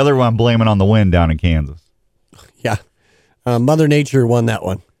strut, and the other one I'm blaming on the wind down in Kansas. Yeah. Mother Nature won that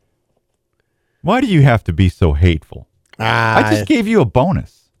one. Why do you have to be so hateful? I just gave you a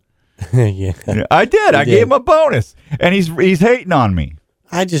bonus. Yeah. I did. I gave him a bonus, and he's hating on me.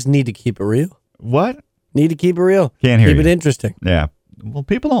 I just need to keep it real. What? Need to keep it real. Can't hear you. Keep it interesting. Yeah. Well,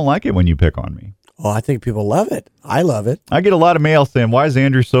 people don't like it when you pick on me. Oh, I think people love it. I love it. I get a lot of mail saying, "Why is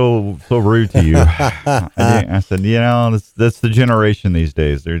Andrew so rude to you?" I said, that's the generation these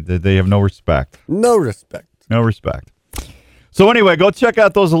days. They have no respect. No respect. No respect. So anyway, go check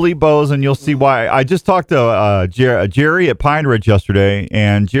out those Elite bows, and you'll see why. I just talked to Jerry at Pine Ridge yesterday,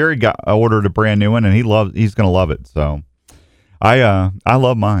 and Jerry ordered a brand new one, and he's going to love it. So I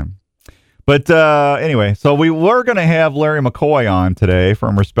love mine. But anyway, so we were going to have Larry McCoy on today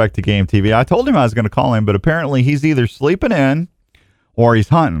from Respect to Game TV. I told him I was going to call him, but apparently he's either sleeping in or he's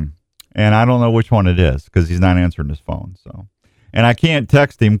hunting, and I don't know which one it is because he's not answering his phone. So, and I can't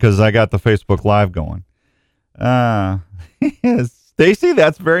text him because I got the Facebook Live going. Stacy,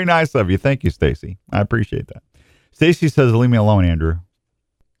 that's very nice of you. Thank you, Stacy. I appreciate that. Stacy says, "Leave me alone, Andrew."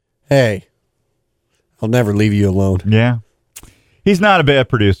 Hey, I'll never leave you alone. Yeah. He's not a bad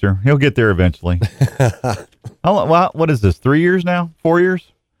producer. He'll get there eventually. What is this, 3 years now? 4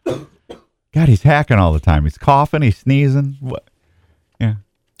 years? God, he's hacking all the time. He's coughing. He's sneezing. What? Yeah.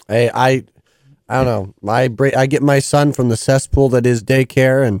 Hey, I don't know. I get my son from the cesspool that is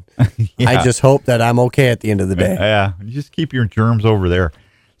daycare, and Yeah. I just hope that I'm okay at the end of the day. Yeah. You just keep your germs over there.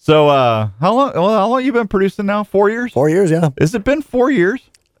 So how long you been producing now? 4 years? 4 years, yeah. Has it been 4 years?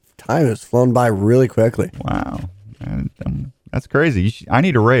 Time has flown by really quickly. Wow. And, that's crazy. I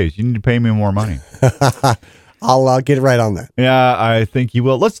need a raise. You need to pay me more money. I'll get right on that. Yeah, I think you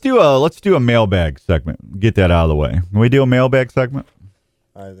will. Let's do a mailbag segment. Get that out of the way. Can we do a mailbag segment?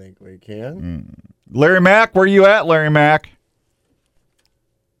 I think we can. Larry Mack, where you at, Larry Mack?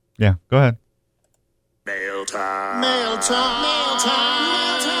 Yeah, go ahead. Mail time. Mail time. Mail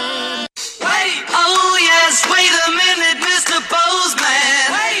time. Wait, oh yes, wait a minute, Mr.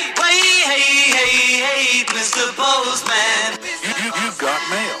 Postman. Wait, hey, Mr. Postman. You've got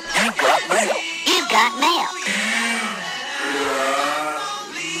mail. You've got mail. You've got mail.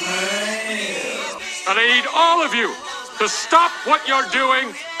 I need all of you to stop what you're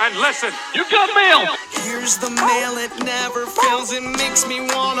doing and listen. You've got mail. Here's the mail, it never fails. It makes me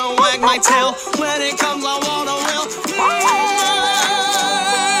wanna wag my tail. When it comes, I wanna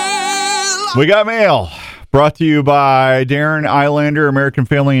will. We got mail. Brought to you by Darren Eilander, American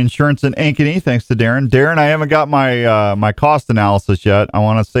Family Insurance in Ankeny. Thanks to Darren. Darren, I haven't got my cost analysis yet. I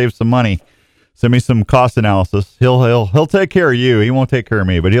want to save some money. Send me some cost analysis. He'll take care of you. He won't take care of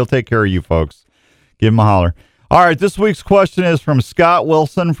me, but he'll take care of you folks. Give him a holler. All right, this week's question is from Scott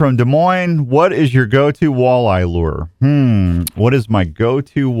Wilson from Des Moines. What is your go-to walleye lure? What is my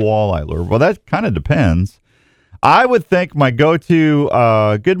go-to walleye lure? Well, that kind of depends. I would think my go-to,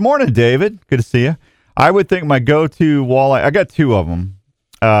 good morning, David. Good to see you. I would think my go-to walleye, I got 2 of them.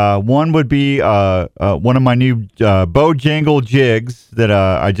 One would be one of my new Bojangle jigs that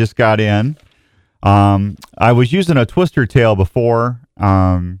I just got in. I was using a twister tail before,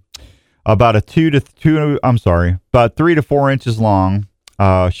 about 3 to 4 inches long.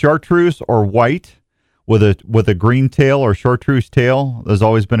 Chartreuse or white with a green tail or chartreuse tail has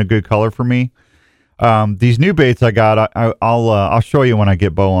always been a good color for me. These new baits I got, I'll show you when I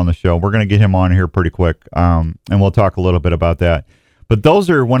get Bo on the show. We're gonna get him on here pretty quick, and we'll talk a little bit about that. But those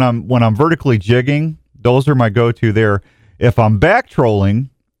are when I'm vertically jigging. Those are my go-to there. If I'm back trolling,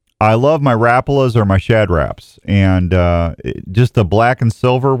 I love my Rapalas or my Shad Raps, and just a black and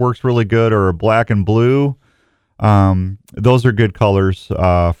silver works really good, or a black and blue. Those are good colors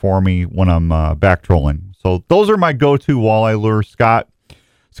for me when I'm back trolling. So those are my go-to walleye lures.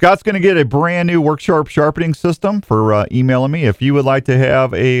 Scott's going to get a brand new WorkSharp sharpening system for emailing me. If you would like to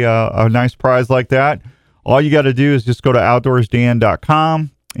have a nice prize like that, all you got to do is just go to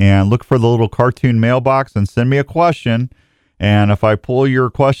outdoorsdan.com and look for the little cartoon mailbox and send me a question. And if I pull your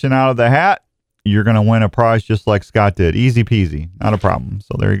question out of the hat, you're going to win a prize just like Scott did. Easy peasy. Not a problem.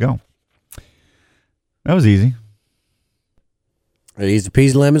 So there you go. That was easy. Easy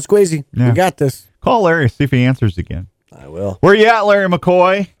peasy lemon squeezy. Yeah. We got this. Call Larry, see if he answers again. I will. Where you at, Larry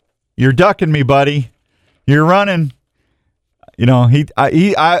McCoy? You're ducking me, buddy. You're running. You know,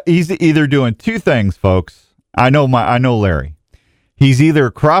 he's either doing two things, folks. I know Larry. He's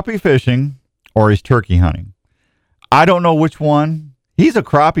either crappie fishing or he's turkey hunting. I don't know which one. He's a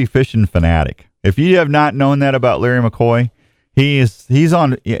crappie fishing fanatic. If you have not known that about Larry McCoy, he's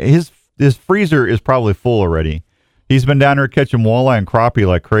on his freezer is probably full already. He's been down there catching walleye and crappie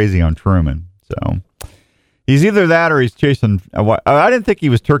like crazy on Truman. So he's either that or he's chasing. I didn't think he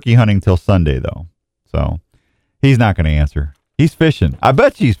was turkey hunting till Sunday though. So he's not going to answer. He's fishing. I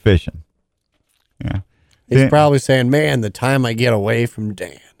bet he's fishing. Yeah. He's probably saying, "Man, the time I get away from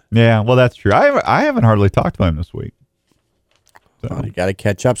Dan." Yeah, well, that's true. I haven't hardly talked to him this week. So. Well, you got to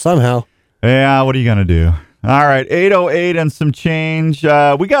catch up somehow. Yeah, what are you going to do? All right, 808 and some change.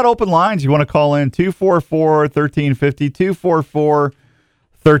 We got open lines. You want to call in 244-1350,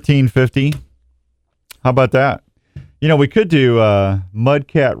 244-1350. How about that? You know, we could do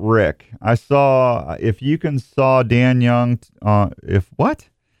Mudcat Rick. I saw, if you can saw Dan Young,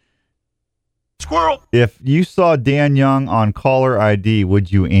 Squirrel. If you saw Dan Young on caller ID,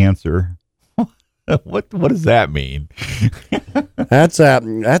 would you answer? What does that mean? That's a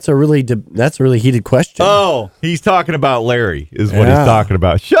really heated question. Oh, he's talking about Larry is what he's talking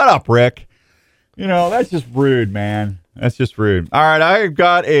about. Shut up, Rick. You know, that's just rude, man. That's just rude. All right, I've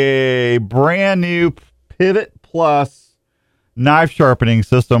got a brand new Pivot Plus knife sharpening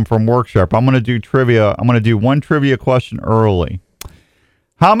system from WorkSharp. I'm going to do trivia. I'm going to do one trivia question early.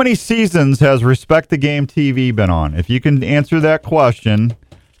 How many seasons has Respect the Game TV been on? If you can answer that question,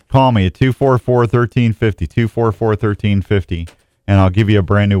 call me at 244-1350, 244-1350, and I'll give you a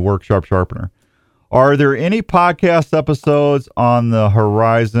brand new WorkSharp sharpener. Are there any podcast episodes on the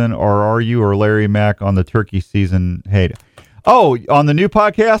horizon, or are you or Larry Mack on the turkey season? Hey, on the new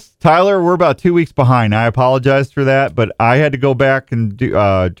podcast, Tyler, we're about 2 weeks behind. I apologize for that, but I had to go back and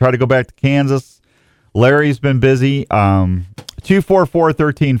try to go back to Kansas. Larry's been busy.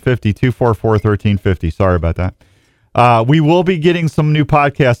 244-1350, 244-1350. Sorry about that. We will be getting some new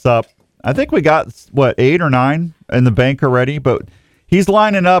podcasts up. I think we got, 8 or 9 in the bank already, but he's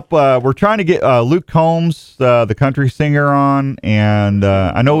lining up. We're trying to get Luke Combs, the country singer, on, and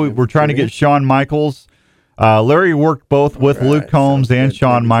I know we're trying to get Shawn Michaels. Larry worked both with Luke Combs and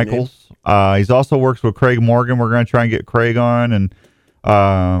Shawn Michaels. He's also works with Craig Morgan. We're going to try and get Craig on, and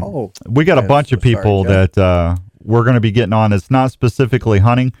we got a bunch of people that we're going to be getting on. It's not specifically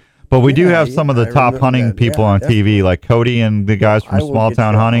hunting, but we do have some of the top hunting people on TV, like Cody and the guys from Small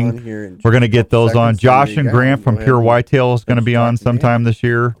Town Hunting. We're going to get those on. Josh and Grant from Pure Whitetail is going to be on sometime this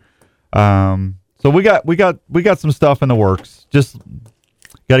year. So we got some stuff in the works. Just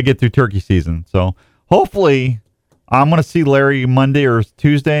got to get through turkey season. So hopefully I'm going to see Larry Monday or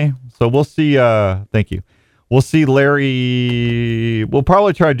Tuesday. So we'll see. Thank you. We'll see Larry. We'll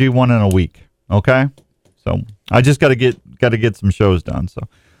probably try to do one in a week. Okay. So I just got to get some shows done. So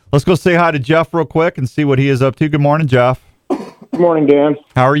let's go say hi to Jeff real quick and see what he is up to. Good morning, Jeff. Good morning, Dan.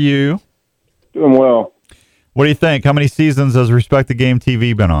 How are you? Doing well. What do you think? How many seasons has Respect the Game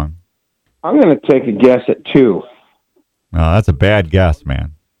TV been on? I'm going to take a guess at 2. Oh, that's a bad guess,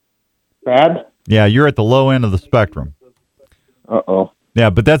 man. Bad? Yeah, you're at the low end of the spectrum. Uh-oh.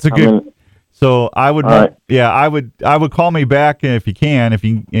 Yeah, but that's a good. So I would, right. I would call me back if you can,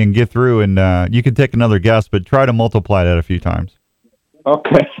 and get through, and you can take another guess, but try to multiply that a few times.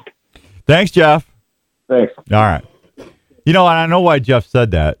 Okay. Thanks, Jeff. Thanks. All right. You know, and I know why Jeff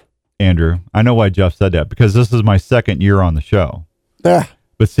said that, Andrew. I know why Jeff said that, because this is my second year on the show. Ah,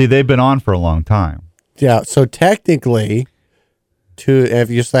 But see, they've been on for a long time. yeah. So technically, if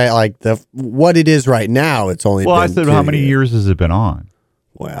you say like what it is right now, it's only. Well, I been said, 2 how many years has it been on?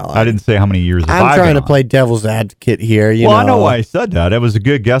 Well, I didn't say how many years have I'm I trying been to on. play devil's advocate here. You Well, know, I know why he said that. It was a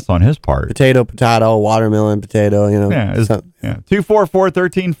good guess on his part. potato, watermelon, potato. You know, Yeah,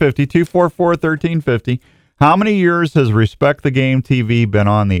 244-1350, 244-1350. How many years has Respect the Game TV been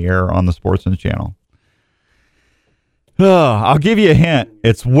on the air on the Sportsman Channel? I'll give you a hint.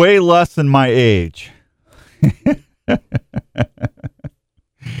 It's way less than my age.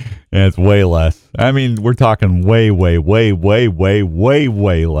 It's way less. I mean, we're talking way, way, way, way, way, way,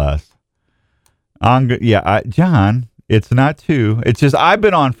 way less. John, it's not 2. It's just I've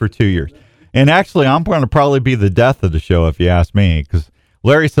been on for 2 years. And actually, I'm going to probably be the death of the show if you ask me, because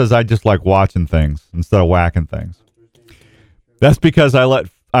Larry says I just like watching things instead of whacking things. That's because I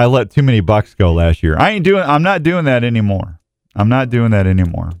let too many bucks go last year. I'm not doing that anymore.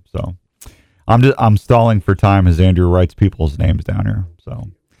 So I'm stalling for time as Andrew writes people's names down here.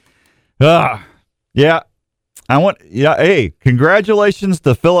 So yeah. Hey, congratulations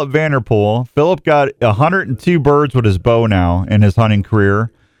to Philip Vanderpool. Philip got 102 birds with his bow now in his hunting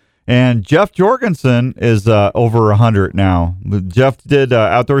career. And Jeff Jorgensen is over 100 now. Jeff did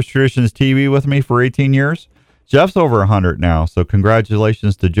Outdoors Traditions TV with me for 18 years. Jeff's over 100 now, so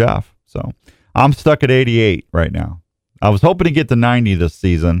congratulations to Jeff. So I'm stuck at 88 right now. I was hoping to get to 90 this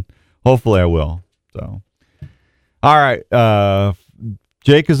season. Hopefully I will. So, all right.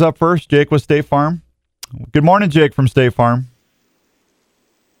 Jake is up first. Jake with State Farm. Good morning, Jake from State Farm.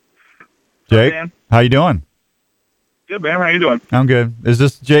 Jake, Dan. how you doing? Good, man. How you doing? I'm good. Is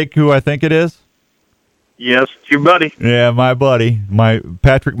this Jake who I think it is? Yes, it's your buddy. Yeah, my buddy. My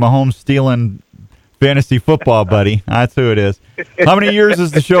Patrick Mahomes stealing fantasy football buddy. That's who it is. How many years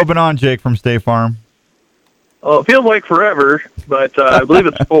has the show been on, Jake from State Farm? Well, it feels like forever, but I believe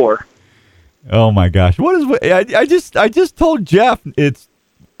it's 4. Oh my gosh! What is? I just told Jeff it's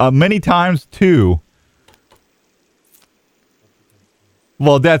many times 2.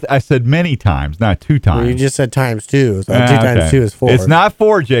 Well, I said many times, not 2 times. Well, you just said times 2. So 2 times 2 is 4. It's not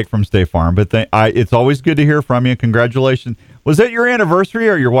 4, Jake from State Farm, but it's always good to hear from you. Congratulations. Was it your anniversary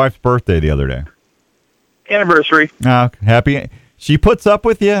or your wife's birthday the other day? Anniversary. Happy. She puts up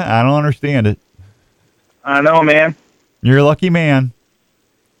with you. I don't understand it. I know, man. You're a lucky man.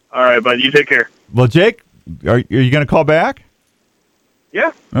 All right, bud. You take care. Well, Jake, are you going to call back?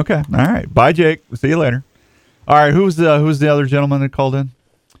 Yeah. Okay. All right. Bye, Jake. See you later. All right. Who's the other gentleman that called in?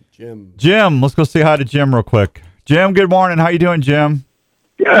 Jim. Let's go say hi to Jim real quick. Jim, good morning. How you doing, Jim?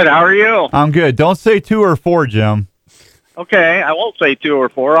 Good. How are you? I'm good. Don't say 2 or 4, Jim. Okay. I won't say 2 or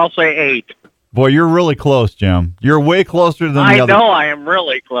 4. I'll say 8. Boy, you're really close, Jim. You're way closer than the other. I know. I am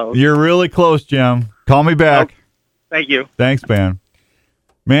really close. You're really close, Jim. Call me back. Okay. Thank you. Thanks, man.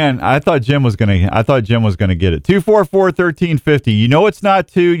 Man, I thought Jim was gonna get it. 244-1350. You know it's not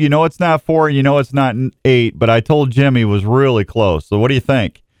 2. You know it's not 4. You know it's not 8. But I told Jim he was really close. So what do you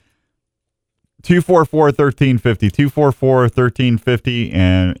think? 244-1350. 244-1350,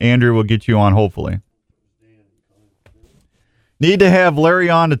 and Andrew will get you on hopefully. Need to have Larry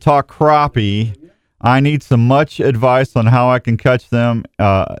on to talk crappie. I need some much advice on how I can catch them.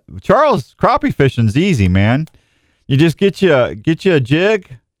 Charles, crappie fishing's easy, man. You just get you a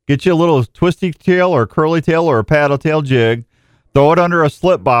jig, get you a little twisty tail or a curly tail or a paddle tail jig, throw it under a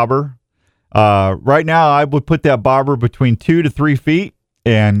slip bobber. Right now, I would put that bobber between 2 to 3 feet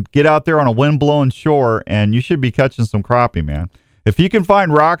and get out there on a wind-blown shore, and you should be catching some crappie, man. If you can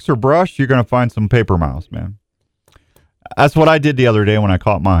find rocks or brush, you're going to find some paper mouse, man. That's what I did the other day when I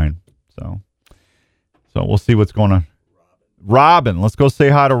caught mine. So we'll see what's going on. Robin, let's go say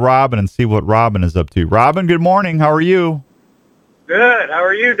hi to Robin and see what Robin is up to. Robin, good morning. How are you? Good. How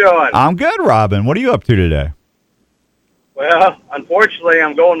are you doing? I'm good, Robin. What are you up to today? Well, unfortunately,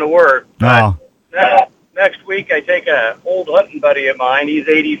 I'm going to work. Oh. Next week, I take a old hunting buddy of mine. He's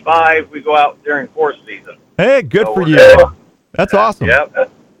 85. We go out during horse season. Hey, good for you. That's awesome.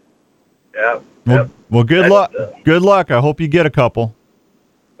 Yep. Well, good luck. Good luck. I hope you get a couple.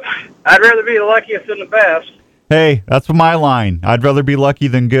 I'd rather be the luckiest than the best. Hey, that's my line. I'd rather be lucky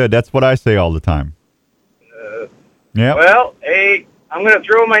than good. That's what I say all the time. Yeah. Well, hey, I'm going to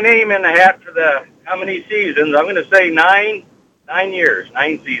throw my name in the hat for how many seasons. I'm going to say 9 years,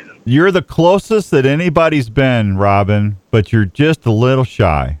 9 seasons. You're the closest that anybody's been, Robin, but you're just a little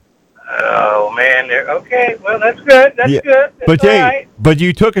shy. Oh, man. Okay, well, that's good. That's good. That's but all hey, right. but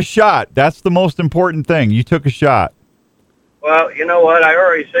you took a shot. That's the most important thing. You took a shot. Well, you know what? I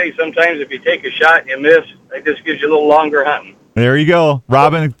already say sometimes if you take a shot and you miss, it just gives you a little longer hunting. There you go.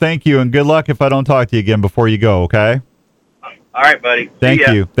 Robin, thank you, and good luck if I don't talk to you again before you go, okay? All right, buddy. Thank See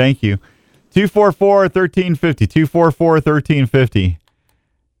ya. you. Thank you. 244-1350. 244-1350.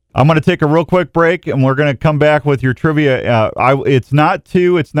 I'm going to take a real quick break, and we're going to come back with your trivia. It's not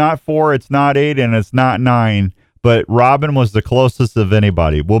 2, it's not 4, it's not 8, and it's not 9, but Robin was the closest of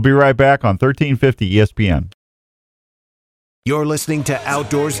anybody. We'll be right back on 1350 ESPN. You're listening to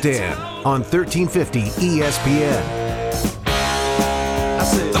Outdoors Dan on 1350 ESPN.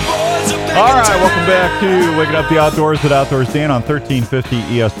 All right, welcome back to Waking Up the Outdoors with Outdoors Dan on 1350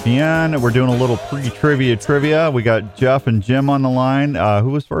 ESPN. We're doing a little trivia. We got Jeff and Jim on the line. Who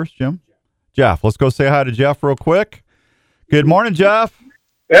was first, Jim? Jeff. Let's go say hi to Jeff real quick. Good morning, Jeff.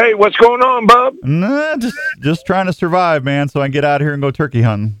 Hey, what's going on, bub? Nah, just trying to survive, man, so I can get out here and go turkey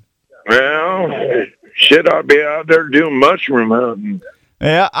hunting. Well, shit, I'll be out there doing mushroom hunting.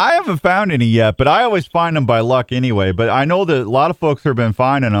 Yeah, I haven't found any yet, but I always find them by luck anyway. But I know that a lot of folks have been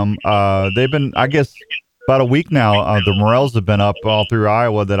finding them. They've been, I guess, about a week now. The morels have been up all through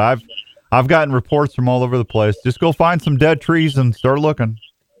Iowa. That I've gotten reports from all over the place. Just go find some dead trees and start looking.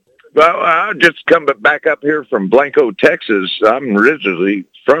 Well, I just come back up here from Blanco, Texas. I'm originally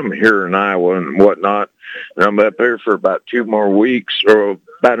from here in Iowa and whatnot. And I'm up here for about 2 more weeks, or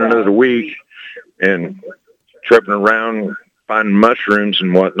about another week, and tripping around, finding mushrooms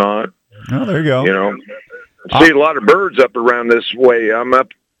and whatnot. Oh, there you go. You know, see a lot of birds up around this way. I'm up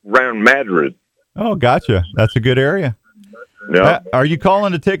around Madrid. Oh, gotcha. That's a good area. Yeah. Are you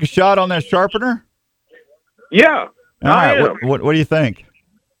calling to take a shot on that sharpener? Yeah. All right. What do you think?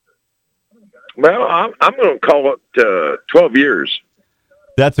 Well, I'm going to call it 12 years.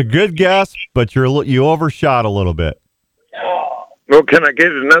 That's a good guess, but you overshot a little bit. Well, can I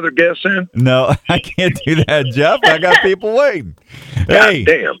get another guess in? No, I can't do that, Jeff. I got people waiting. Hey,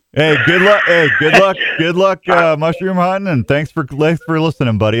 damn. Hey, good luck. Hey, good luck, mushroom hunting, and thanks for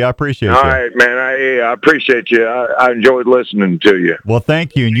listening, buddy. I appreciate it. All right, man. I appreciate you. I enjoyed listening to you. Well,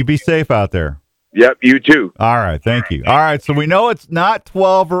 thank you, and you be safe out there. Yep, you too. All right, thank you. All right, so we know it's not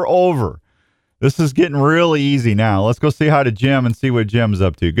 12 or over. This is getting really easy now. Let's go say hi to Jim and see what Jim's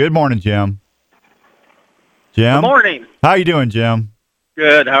up to. Good morning, Jim. Jim? Good morning. How you doing, Jim?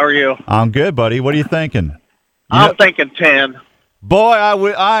 Good. How are you? I'm good, buddy. What are you thinking? I'm thinking 10. Boy,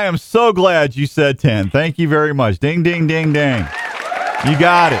 I am so glad you said 10. Thank you very much. Ding, ding, ding, ding. You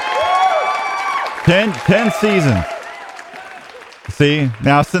got it. 10 seasons. See,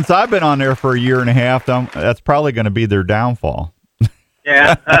 now since I've been on there for a year and a half, that's probably going to be their downfall.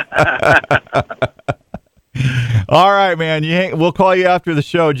 Yeah. All right, man. We'll call you after the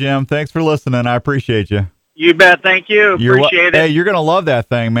show, Jim. Thanks for listening. I appreciate you. You bet. Thank you. Appreciate it. Hey, you're going to love that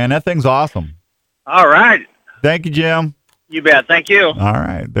thing, man. That thing's awesome. All right. Thank you, Jim. You bet. Thank you. All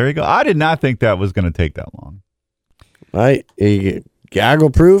right. There you go. I did not think that was going to take that long. Right.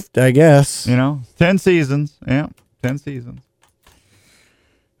 Gaggle proofed, I guess. 10 seasons. Yeah, 10 seasons.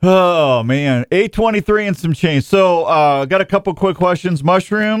 Oh, man. 8:23 and some change. So, got a couple quick questions.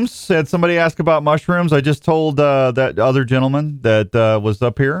 Mushrooms. Had somebody ask about mushrooms. I just told that other gentleman that was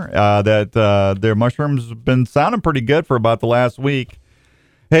up here that their mushrooms have been sounding pretty good for about the last week.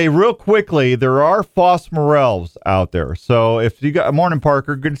 Hey, real quickly, there are phosphorels out there. So, if you got morning,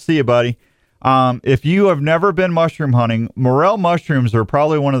 Parker, good to see you, buddy. If you have never been mushroom hunting, morel mushrooms are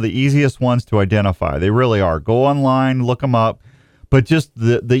probably one of the easiest ones to identify. They really are. Go online, look them up. But just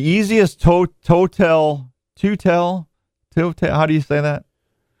the easiest totel, how do you say that?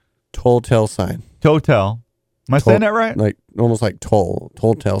 Toll-tell sign. Totel. Am I saying that right? Like almost like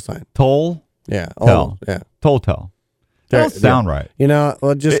toll-tell sign. Toll? Yeah. Tell. Yeah. Totel. That don't sound right.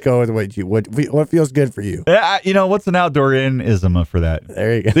 Well, just go with what feels good for you. What's an outdoor-ism for that?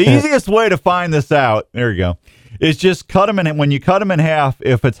 There you go. The easiest way to find this out, there you go, is just cut them in. When you cut them in half,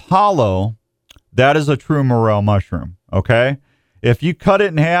 if it's hollow, that is a true morel mushroom, okay? If you cut it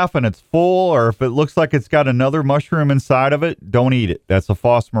in half and it's full, or if it looks like it's got another mushroom inside of it, don't eat it. That's a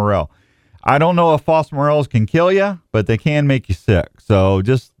false morel. I don't know if false morels can kill you, but they can make you sick. So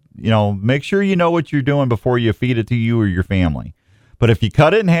just, make sure you know what you're doing before you feed it to you or your family. But if you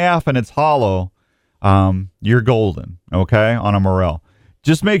cut it in half and it's hollow, you're golden, okay, on a morel.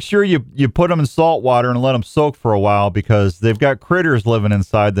 Just make sure you put them in salt water and let them soak for a while, because they've got critters living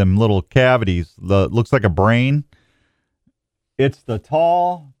inside them little cavities. Looks like a brain. It's the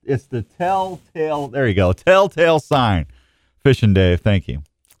telltale, there you go, telltale sign. Fishing Dave, thank you.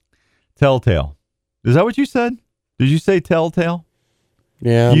 Telltale. Is that what you said? Did you say telltale?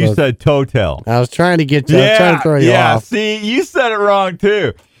 Yeah. You said totel. I was trying to get you. I was trying to throw you off. Yeah, see, you said it wrong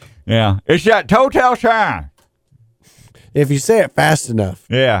too. Yeah. It's that totel sign. if you say it fast enough.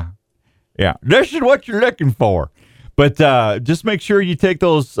 Yeah. This is what you're looking for. But just make sure you take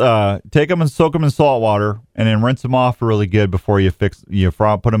those, take them and soak them in salt water, and then rinse them off really good before you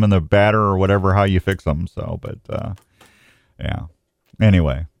put them in the batter or whatever, how you fix them. So, but yeah.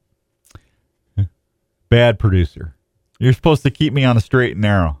 Anyway, bad producer. You're supposed to keep me on the straight and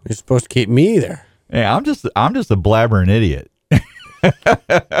narrow. You're supposed to keep me there. Yeah, I'm just a blabbering idiot.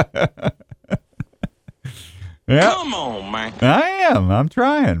 Yeah. Come on, man. I am. I'm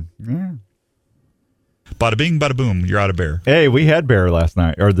trying. Yeah. Bada bing, bada boom. You're out of bear. Hey, we had bear last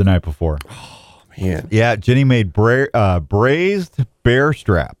night or the night before. Oh, man. Yeah, Jenny made braised bear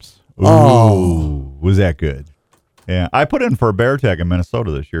straps. Ooh, Oh. was that good? Yeah, I put in for a bear tag in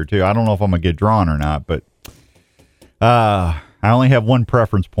Minnesota this year too. I don't know if I'm gonna get drawn or not, but I only have one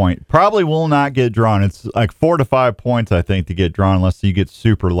preference point. Probably will not get drawn. It's like 4 to 5 points, I think, to get drawn unless you get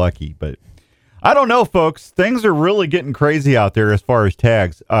super lucky. But I don't know, folks. Things are really getting crazy out there as far as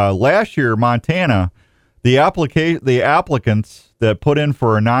tags. Last year, Montana, the applicants that put in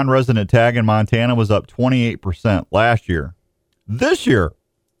for a non-resident tag in Montana was up 28% last year. This year,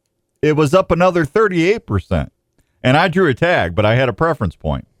 it was up another 38%. And I drew a tag, but I had a preference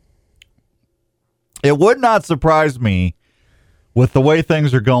point. It would not surprise me with the way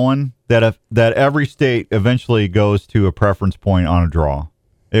things are going that every state eventually goes to a preference point on a draw.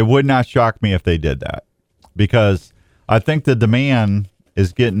 It would not shock me if they did that, because I think the demand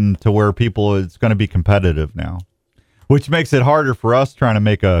is getting to where it's going to be competitive now, which makes it harder for us trying to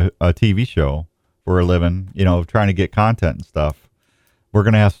make a TV show for a living, trying to get content and stuff. We're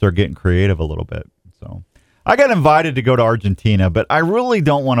going to have to start getting creative a little bit. So I got invited to go to Argentina, but I really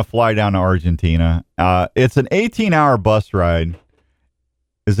don't want to fly down to Argentina. It's an 18-hour bus ride.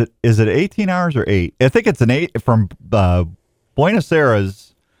 Is it 18 hours or 8? I think it's an 8 from Buenos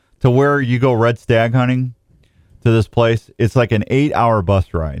Aires to where you go red stag hunting to this place. It's like an 8-hour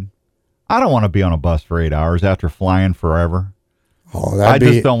bus ride. I don't want to be on a bus for 8 hours after flying forever. Oh, I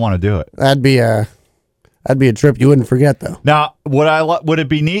just don't want to do it. That'd be a trip you wouldn't forget, though. Now, would it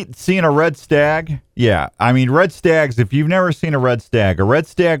be neat seeing a red stag? Yeah. I mean, red stags, if you've never seen a red stag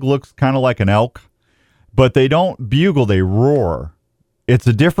looks kind of like an elk, but they don't bugle, they roar. It's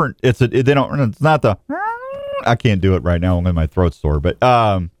not the, I can't do it right now. I'm in my throat sore, but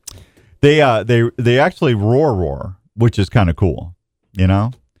they actually roar, which is kind of cool,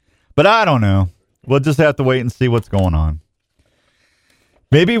 but I don't know. We'll just have to wait and see what's going on.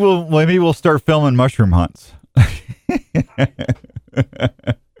 Maybe we'll start filming mushroom hunts.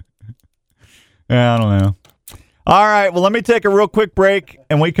 Yeah, I don't know. All right, well, let me take a real quick break,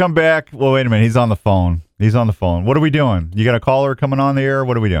 and we come back. Well, wait a minute. He's on the phone. What are we doing? You got a caller coming on the air?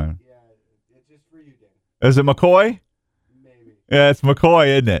 What are we doing? Yeah, it's just for you, Dan. Is it McCoy? Maybe. Yeah, it's McCoy,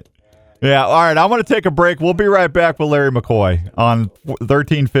 isn't it? Yeah, all right. I'm going to take a break. We'll be right back with Larry McCoy on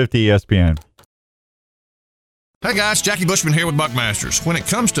 1350 ESPN. Hey guys, Jackie Bushman here with Buckmasters. When it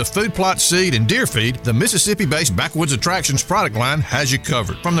comes to food plot seed and deer feed, the Mississippi-based Backwoods Attractions product line has you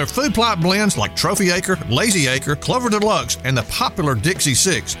covered. From their food plot blends like Trophy Acre, Lazy Acre, Clover Deluxe, and the popular Dixie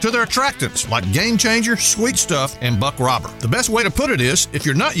 6, to their attractants like Game Changer, Sweet Stuff, and Buck Robber. The best way to put it is, if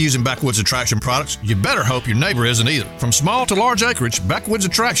you're not using Backwoods Attraction products, you better hope your neighbor isn't either. From small to large acreage, Backwoods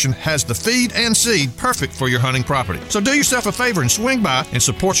Attraction has the feed and seed perfect for your hunting property. So do yourself a favor and swing by and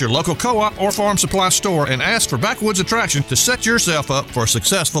support your local co-op or farm supply store and ask for Backwoods Attraction to set yourself up for a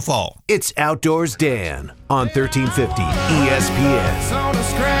successful fall. It's Outdoors Dan on 1350 ESPN.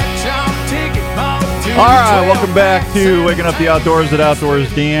 All right, welcome back to Waking Up the Outdoors at Outdoors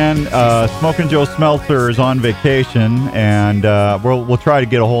Dan. Smoking Joe Smeltzer is on vacation, and we'll try to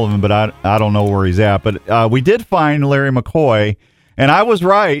get a hold of him, but I don't know where he's at. But we did find Larry McCoy, and I was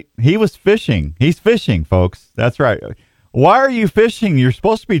right. He was fishing. He's fishing, folks. That's right. Why are you fishing? You're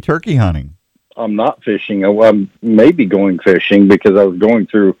supposed to be turkey hunting. I'm not fishing. I'm maybe going fishing because I was going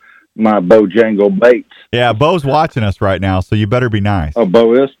through my Bojangle baits. Yeah, Bo's watching us right now, so you better be nice. Oh,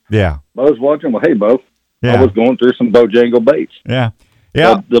 Bo is? Yeah. Bo's watching? Well, hey, Bo. Yeah. I was going through some Bojangle baits. Yeah.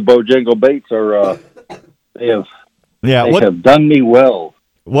 Yeah. The Bojangle baits are, they have done me well.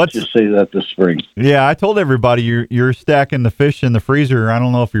 Let's just say that this spring. Yeah, I told everybody you're stacking the fish in the freezer. I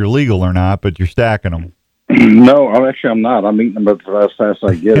don't know if you're legal or not, but you're stacking them. No, I'm not. I'm eating them as fast as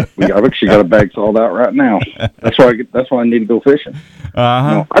I get it. I've actually got a bag sold out right now. That's why I need to go fishing.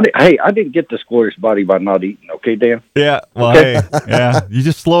 Uh-huh. No, I didn't get this glorious body by not eating. Okay, Dan? Yeah. Well, okay. Hey, yeah. You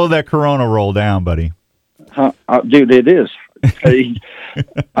just slow that Corona roll down, buddy. Dude, it is. I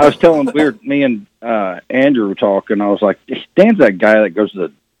was telling me and Andrew were talking. I was like, Dan's that guy that goes to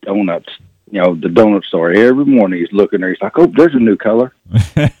the donuts the donut store. Every morning he's looking there. He's like, "Oh, there's a new color.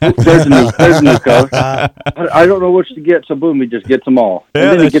 There's a new color." I don't know which to get, so boom, he just gets them all.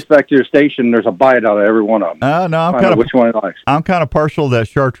 Yeah, and then he gets back to the station, and there's a bite out of every one of them. No, I'm kind of which one he likes. I'm kind of partial to that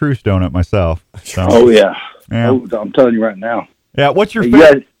chartreuse donut myself. So. Oh yeah. Yeah. Oh, I'm telling you right now. Yeah. What's your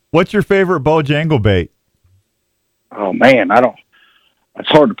favorite Bojangle bait? Oh man, it's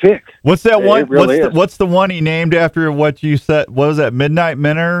hard to pick. What's that one? Really what's the one he named after what you said? What was that? Midnight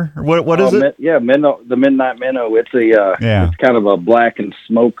Minnow? What is it? The Midnight Minnow. It's it's kind of a black and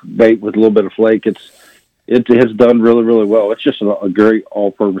smoke bait with a little bit of flake. It has done really, really well. It's just a great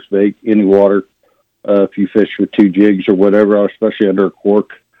all-purpose bait. Any water, if you fish with 2 jigs or whatever, especially under a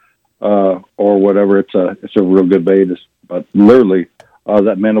cork or whatever, it's a real good bait. But literally,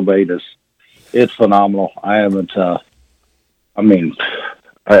 that minnow bait it's phenomenal. I haven't.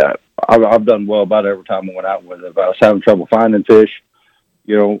 I've done well about every time I went out with it. If I was having trouble finding fish,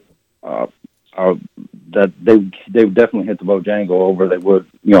 that they would definitely hit the Bojangle over they would,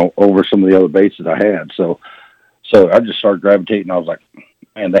 over some of the other baits that I had. So I just started gravitating. I was like,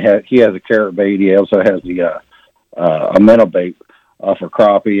 man, he has a carrot bait. He also has a minnow bait for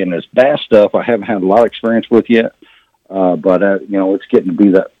crappie, and his bass stuff I haven't had a lot of experience with yet. But it's getting to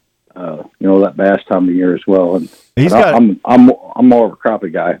be that. That bass time of year as well, and I'm more of a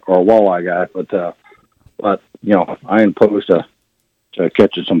crappie guy or a walleye guy, but I ain't opposed to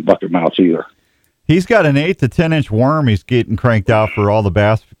catching some bucket mouths either. He's got an 8 to 10 inch worm he's getting cranked out for all the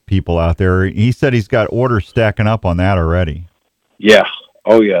bass people out there. He said he's got orders stacking up on that already. Yeah.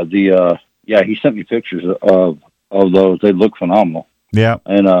 Oh yeah. He sent me pictures of those. They look phenomenal. Yeah.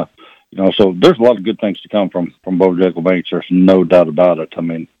 And so there's a lot of good things to come from Bojangle baits. There's no doubt about it. I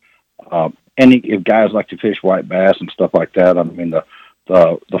mean. If guys like to fish white bass and stuff like that, I mean the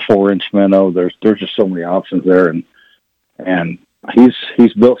 4-inch minnow, there's just so many options there, and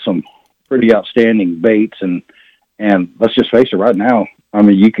he's built some pretty outstanding baits, and let's just face it, right now, I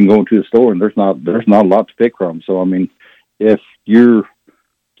mean you can go into the store and there's not a lot to pick from. So I mean, if your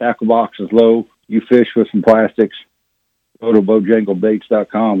tackle box is low, you fish with some plastics, go to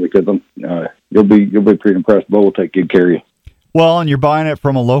bojanglebaits.com because you'll be pretty impressed. Bo will take good care of you. Well, and you're buying it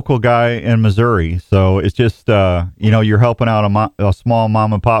from a local guy in Missouri, so it's just you're helping out a small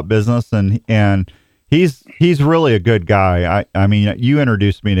mom and pop business, and he's really a good guy. I mean, you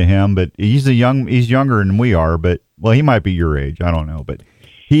introduced me to him, but he's younger than we are, but he might be your age. I don't know, but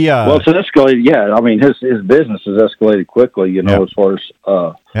he it's escalated. Yeah, I mean his business has escalated quickly. As far as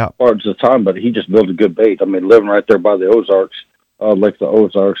the time, but he just built a good bait. I mean, living right there by the Ozarks, Lake the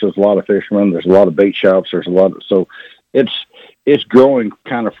Ozarks, there's a lot of fishermen. There's a lot of bait shops. There's a lot so it's growing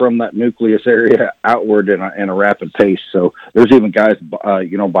kind of from that nucleus area outward in a rapid pace. So there's even guys,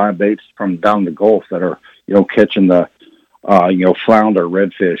 buying baits from down the Gulf that are, catching the, flounder,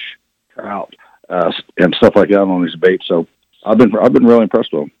 redfish, trout, and stuff like that on his baits. So I've been really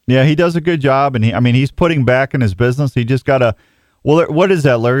impressed with him. Yeah, he does a good job, and he's putting back in his business. He just got what is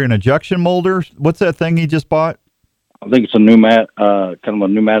that, Larry? An ejection molder? What's that thing he just bought? I think it's a kind of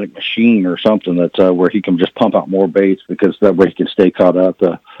a pneumatic machine or something that's where he can just pump out more baits because that way he can stay caught up.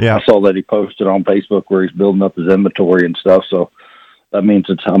 I saw that he posted on Facebook where he's building up his inventory and stuff. So that means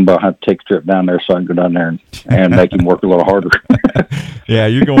I'm going to have to take a trip down there so I can go down there and make him work a little harder. Yeah,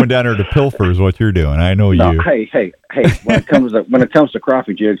 you're going down there to pilfer is what you're doing. I know you. Hey! When it comes to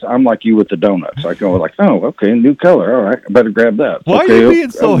crappie jigs, I'm like you with the donuts. I go like, oh, okay, new color. All right, I better grab that. Why are you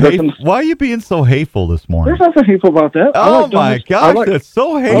being so hateful? Why are you being so hateful this morning? There's nothing hateful about that. Oh my gosh, that's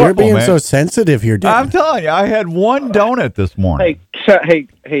so hateful. You're being so sensitive here, Dan. I'm telling you, I had one donut this morning. Hey,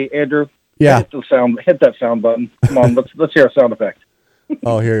 Andrew. Yeah. Hit that sound button. Come on, let's hear a sound effect.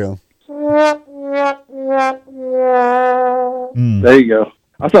 Oh, here you go. There you go.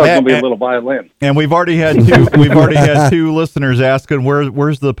 I thought it was going to be a little violin. And we've already had two listeners asking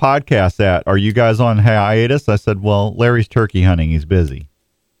where's the podcast at? Are you guys on hiatus? I said, well, Larry's turkey hunting. He's busy.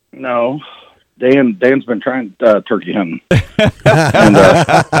 No, Dan's been trying turkey hunting.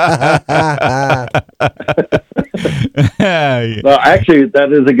 No, actually,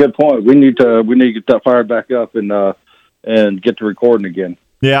 that is a good point. We need to get that fired back up and get to recording again.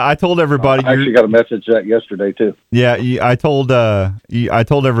 Yeah, I told everybody. I actually got a message that yesterday too. Yeah, I told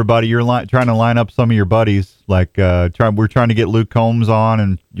everybody you're trying to line up some of your buddies. Like we're trying to get Luke Combs on,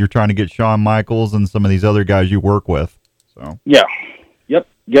 and you're trying to get Shawn Michaels and some of these other guys you work with. So yeah, yep.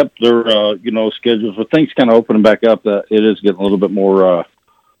 They're schedules, but things kind of opening back up. It is getting a little bit more.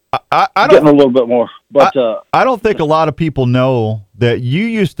 Getting a little bit more, but I don't think a lot of people know that you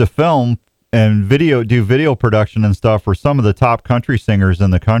used to film and do video production and stuff for some of the top country singers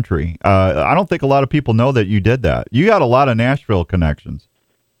in the country. I don't think a lot of people know that you did that. You got a lot of Nashville connections.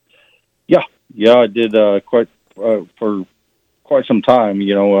 Yeah, I did for quite some time.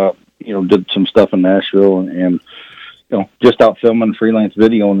 Did some stuff in Nashville and just out filming freelance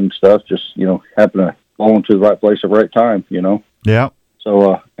video and stuff. Just happened to fall into the right place at the right time. Yeah.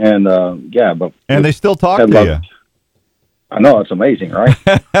 So but they still talk to you. I know, it's amazing, right?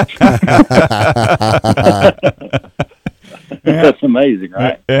 That's amazing,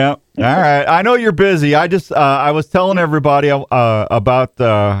 right? Yeah. All right. I know you're busy. I just I was telling everybody about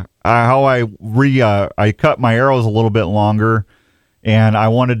how I cut my arrows a little bit longer, and I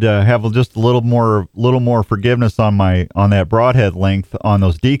wanted to have just a little more forgiveness on that broadhead length on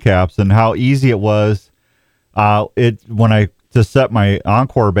those decaps, and how easy it was to set my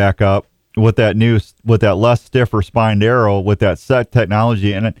Encore back up with that less stiffer spined arrow with that set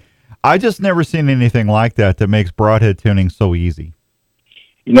technology. And I just never seen anything like that makes broadhead tuning so easy.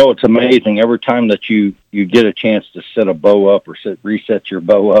 It's amazing. Every time that you get a chance to set a bow up or reset your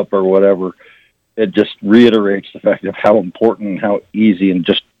bow up or whatever, it just reiterates the fact of how important and how easy, and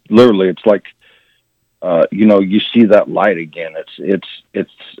just literally it's like, you see that light again.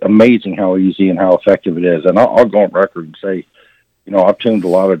 It's amazing how easy and how effective it is. And I'll go on record and say, I've tuned a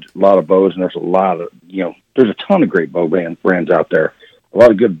lot of bows, and there's there's a ton of great bow brands out there, a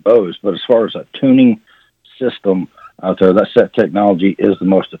lot of good bows. But as far as a tuning system out there, that set technology is the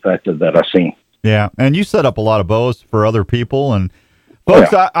most effective that I've seen. Yeah, and you set up a lot of bows for other people, and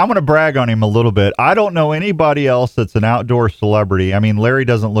folks, I'm going to brag on him a little bit. I don't know anybody else that's an outdoor celebrity. I mean, Larry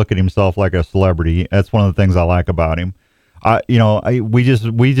doesn't look at himself like a celebrity. That's one of the things I like about him. We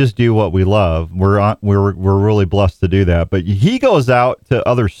just do what we love. We're really blessed to do that. But he goes out to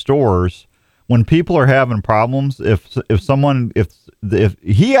other stores when people are having problems. If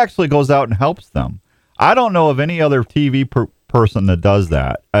he actually goes out and helps them, I don't know of any other TV person that does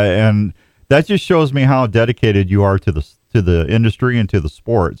that, and that just shows me how dedicated you are to the industry and to the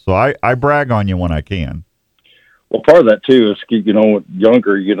sport. So I brag on you when I can. Well, part of that too is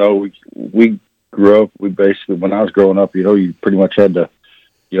younger. We grew up. We basically, when I was growing up, you pretty much had to,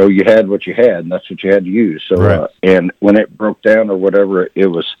 you had what you had, and that's what you had to use. So, right. And when it broke down or whatever, there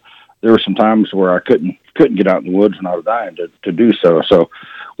were some times where I couldn't get out in the woods, and I was dying to do so. So,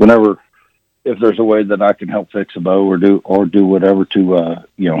 if there's a way that I can help fix a bow or do whatever to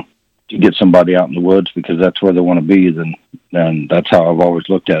get somebody out in the woods because that's where they want to be, then that's how I've always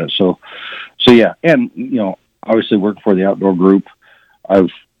looked at it. So yeah, and obviously working for the outdoor group, I've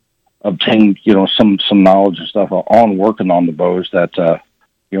obtained some knowledge and stuff on working on the bows that that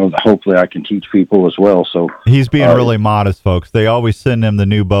hopefully I can teach people as well. So he's being really modest, folks. They always send him the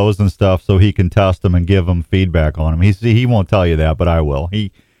new bows and stuff so he can test them and give them feedback on them. He won't tell you that, but I will.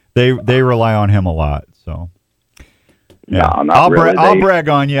 They rely on him a lot. So yeah, no, I'll really. brag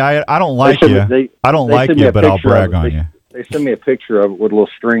on you. I don't like you. I don't like you, but I'll brag on you. They send me a picture of it with a little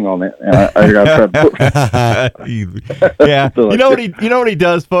string on it, and I got to put. Yeah, you know what he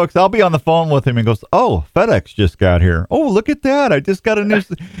does, folks. I'll be on the phone with him and goes, "Oh, FedEx just got here. Oh, look at that! I just got a new."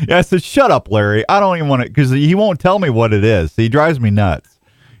 Yeah, I said, "Shut up, Larry. I don't even want to," because he won't tell me what it is. He drives me nuts.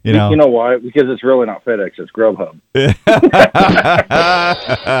 You know why? Because it's really not FedEx. It's Grubhub.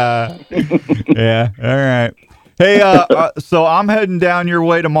 Yeah. All right. Hey, so I'm heading down your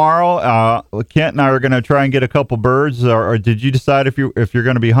way tomorrow. Kent and I are going to try and get a couple birds. Or did you decide if you're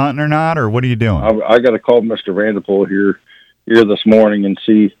going to be hunting or not, or what are you doing? I got to call Mr. Vanderpool here this morning and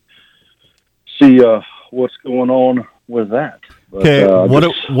see what's going on with that. Okay,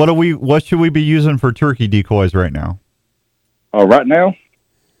 what should we be using for turkey decoys right now? Right now,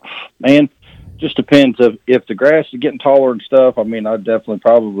 man, just depends if the grass is getting taller and stuff. I mean, I'd definitely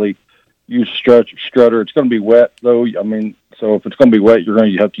probably use a strutter. It's going to be wet though. I mean, so if it's going to be wet, you're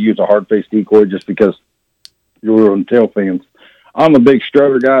going to have to use a hard face decoy just because you're ruining tail fins. I'm a big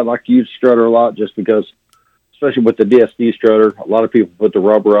strutter guy. I like to use a strutter a lot just because, especially with the DSD strutter, a lot of people put the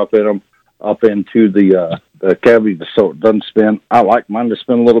rubber up into the cavity so it doesn't spin. I like mine to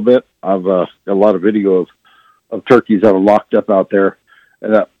spin a little bit. I've got a lot of video of turkeys that are locked up out there,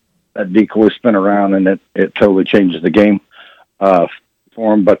 and that decoy spin around, and it totally changes the game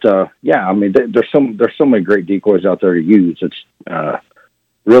for them. But yeah, I mean, there's so many great decoys out there to use. It's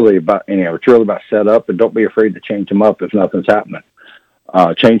really about it's really about setup, and don't be afraid to change them up if nothing's happening.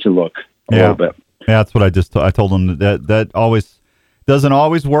 Change the look a little bit. Yeah, that's what I told them that always doesn't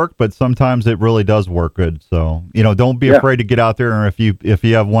always work, but sometimes it really does work good. So don't be afraid to get out there, and if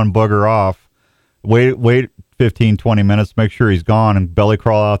you have one booger off, wait 15, 20 minutes, make sure he's gone, and belly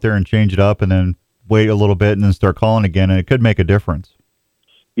crawl out there and change it up, and then wait a little bit and then start calling again, and it could make a difference.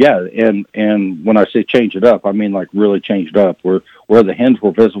 Yeah, and when I say change it up, I mean like really change it up. Where the hens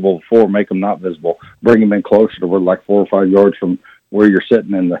were visible before, make them not visible. Bring them in closer to where like 4 or 5 yards from where you're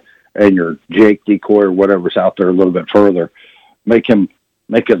sitting, and and your Jake decoy or whatever's out there a little bit further, make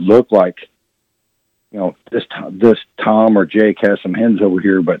it look like, this Tom or Jake has some hens over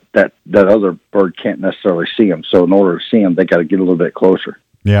here, but that other bird can't necessarily see them. So in order to see them, they got to get a little bit closer.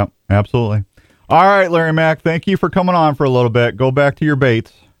 Yeah, absolutely. All right, Larry Mack, thank you for coming on for a little bit. Go back to your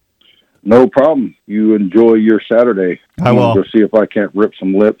baits. No problem. You enjoy your Saturday. I will. Go see if I can't rip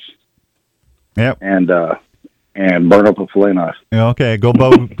some lips. Yep. And burn up a fillet knife. Okay, go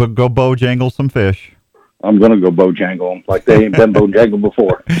bojangle some fish. I'm going to go bojangle them like they ain't been bojangled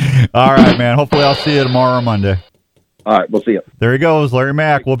before. All right, man. Hopefully I'll see you tomorrow or Monday. All right, we'll see you. There he goes, Larry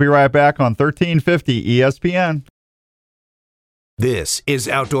Mack. We'll be right back on 1350 ESPN. This is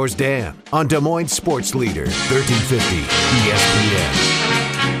Outdoors Dan on Des Moines Sports Leader, 1350 ESPN.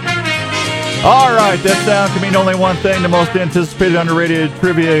 All right, that sound can mean only one thing. The most anticipated underrated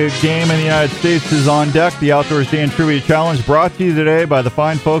trivia game in the United States is on deck. The Outdoors Dan Trivia Challenge, brought to you today by the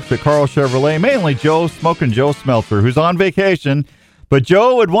fine folks at Carl Chevrolet, mainly Smokin' Joe Smeltzer, who's on vacation. But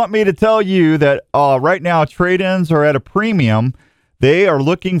Joe would want me to tell you that right now trade-ins are at a premium. They are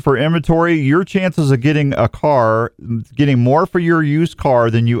looking for inventory. Your chances of getting a car, getting more for your used car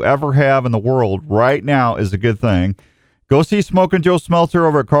than you ever have in the world right now is a good thing. Go see Smokin' Joe Smeltzer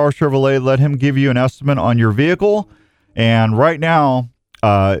over at Carl Chevrolet. Let him give you an estimate on your vehicle. And right now,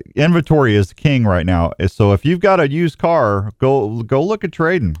 inventory is king right now. So if you've got a used car, go look at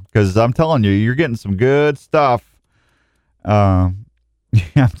trading, because I'm telling you, you're getting some good stuff. I'm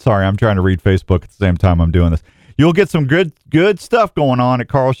sorry, I'm trying to read Facebook at the same time I'm doing this. You'll get some good stuff going on at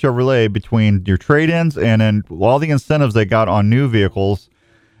Carl Chevrolet between your trade-ins and then all the incentives they got on new vehicles.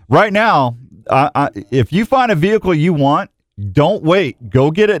 Right now, if you find a vehicle you want, don't wait. Go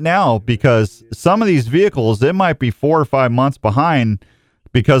get it now, because some of these vehicles, it might be 4 or 5 months behind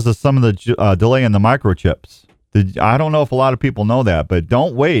because of some of the delay in the microchips. I don't know if a lot of people know that, but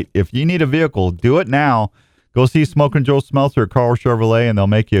don't wait. If you need a vehicle, do it now. Go see Smokin' Joe Smeltzer at Carl Chevrolet, and they'll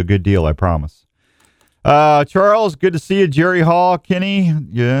make you a good deal, I promise. Charles, good to see you. Jerry Hall, Kenny,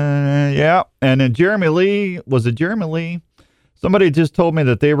 yeah. And then Jeremy Lee, was it Jeremy Lee? Somebody just told me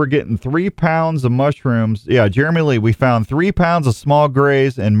that they were getting 3 pounds of mushrooms. Yeah, Jeremy Lee, we found 3 pounds of small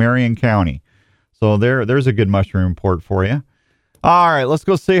grays in Marion County. So there's a good mushroom report for you. All right, let's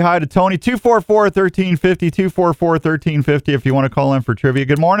go say hi to Tony. 244-1350, 244-1350 if you want to call in for trivia.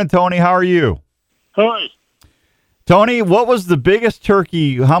 Good morning, Tony. How are you? Hi. Tony, what was the biggest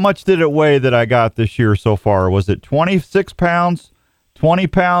turkey? How much did it weigh that I got this year so far? Was it 26 pounds, 20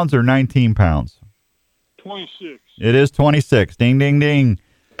 pounds, or 19 pounds? 26. It is 26. Ding, ding, ding.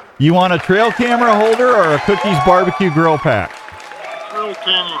 You want a trail camera holder or a Cookies Barbecue Grill pack? Trail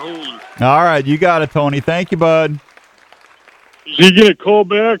camera holder. All right, you got it, Tony. Thank you, bud. Is he going to call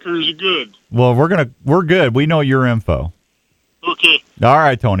back, or is it good? Well, we're good. We know your info. Okay. All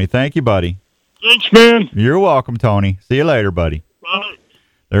right, Tony. Thank you, buddy. Thanks, man. You're welcome, Tony. See you later, buddy. Bye.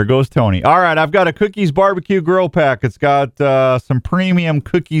 There goes Tony. All right, I've got a Cookies Barbecue Grill pack. It's got some premium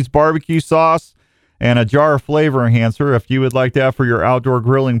Cookies barbecue sauce and a jar of flavor enhancer if you would like that for your outdoor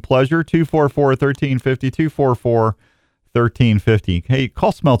grilling pleasure. 244-1350, 244-1350. Hey,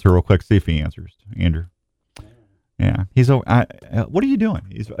 call Smelter real quick, see if he answers. Andrew. Yeah, what are you doing?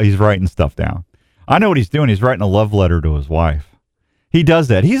 He's writing stuff down. I know what he's doing. He's writing a love letter to his wife. He does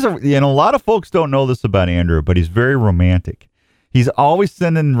that. A lot of folks don't know this about Andrew, but he's very romantic. He's always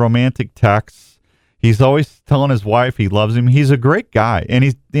sending romantic texts. He's always telling his wife he loves him. He's a great guy, and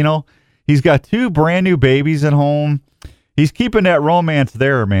he's got 2 brand new babies at home. He's keeping that romance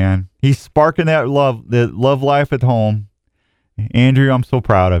there, man. He's sparking that love life at home. Andrew, I'm so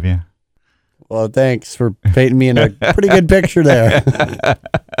proud of you. Well, thanks for painting me in a pretty good picture there.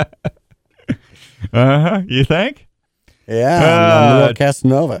 You think? Yeah, I'm a real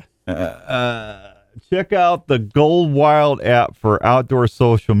Casanova. Check out the Go Wild app for outdoor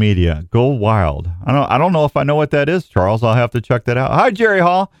social media. Go Wild. I don't know if I know what that is, Charles. I'll have to check that out. Hi, Jerry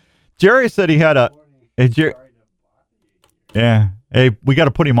Hall. Jerry said he had a. Yeah. Hey, we got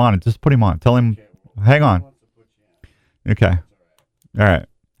to put him on it. Just put him on. Tell him. Hang on. Okay. All right.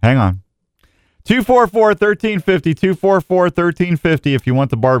 Hang on. 244-1350, 244-1350 if you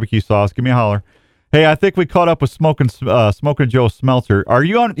want the barbecue sauce. Give me a holler. Hey, I think we caught up with Smokin' Joe Smeltzer. Are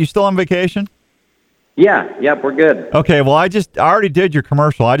you still on vacation? Yeah, yep, we're good. Okay, well, I already did your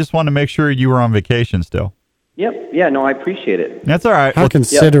commercial. I just wanted to make sure you were on vacation still. Yep, yeah, no, I appreciate it. That's all right. How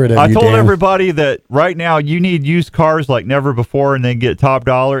considerate of you, I told Dan. everybody that right now you need used cars like never before and then get top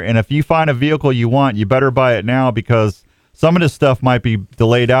dollar. And if you find a vehicle you want, you better buy it now because some of this stuff might be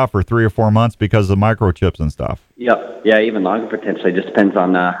delayed out for 3 or 4 months because of microchips and stuff. Yep. Yeah, even longer potentially. Just depends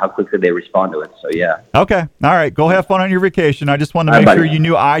on how quickly they respond to it. So, yeah. Okay. All right. Go have fun on your vacation. I just wanted to make sure you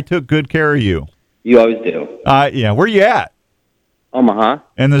knew I took good care of you. You always do. Yeah. Where you at? Omaha.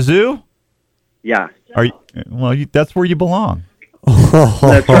 In the zoo? Yeah. Are you? Well, that's where you belong.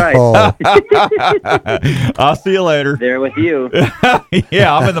 That's right. I'll see you later. There with you.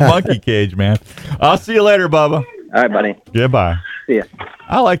 Yeah, I'm in the monkey cage, man. I'll see you later, Bubba. All right, buddy. Goodbye. See ya.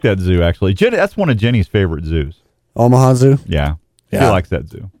 I like that zoo, actually. That's one of Jenny's favorite zoos. Omaha Zoo? Yeah. She Yeah. likes that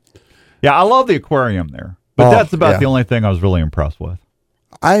zoo. Yeah, I love the aquarium there. But that's about the only thing I was really impressed with.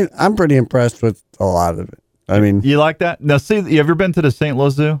 I'm pretty impressed with a lot of it. I mean, you like that? Now, see, you ever been to the St.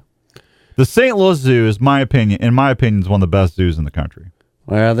 Louis Zoo? The St. Louis Zoo is, in my opinion, is one of the best zoos in the country.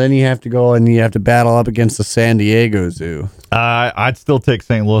 Well, then you have to go and you have to battle up against the San Diego Zoo. I'd still take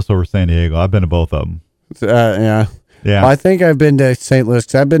St. Louis over San Diego. I've been to both of them. Yeah. Yeah. Well, I think I've been to St. Louis.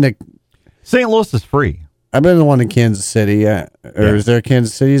 'Cause I've been to St. Louis is free. I've been to one in Kansas City. Yeah. Is there a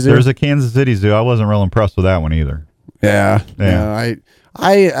Kansas City Zoo? There's a Kansas City Zoo. I wasn't real impressed with that one either. Yeah.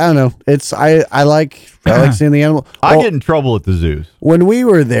 I don't know. I like seeing the animal. I get in trouble at the zoos. When we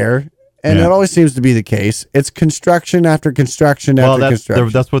were there, and it always seems to be the case, it's construction after construction after construction.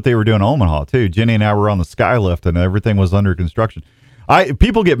 That's what they were doing in Omaha too. Jenny and I were on the Skylift, and everything was under construction.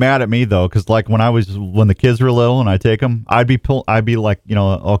 People get mad at me though, because like when the kids were little and I take them, I'd be like,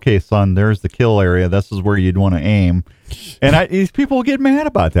 okay, son, there's the kill area. This is where you'd want to aim. And these people get mad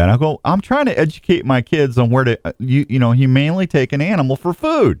about that. I go, I'm trying to educate my kids on where to, humanely take an animal for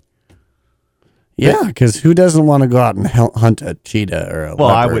food. Yeah, because who doesn't want to go out and hunt a cheetah or a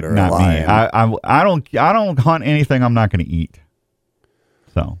leopard or a lion? I don't hunt anything I'm not going to eat.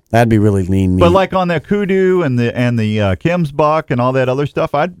 So that'd be really lean meat. But like on the kudu and the Kim's buck and all that other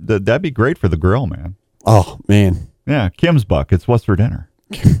stuff, that'd be great for the grill, man. Oh man, yeah, Kim's buck. It's what's for dinner.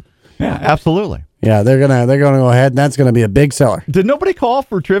 Yeah, absolutely. Yeah, they're gonna go ahead, and that's gonna be a big seller. Did nobody call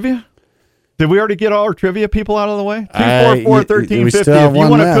for trivia? Did we already get all our trivia people out of the way? 244-1350. If you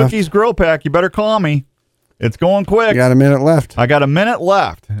want a cookies grill pack, you better call me. It's going quick. You got a minute left. I got a minute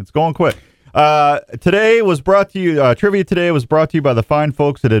left. It's going quick. Today was brought to you, trivia today was brought to you by the fine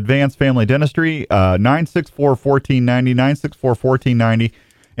folks at Advanced Family Dentistry, 964-1490, 964-1490.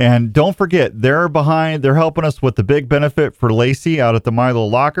 And don't forget, they're helping us with the big benefit for Lacey out at the Milo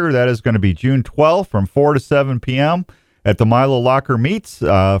Locker. That is going to be June 12th from 4 to 7 p.m. at the Milo Locker Meets.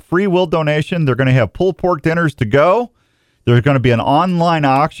 Free will donation. They're going to have pulled pork dinners to go. There's going to be an online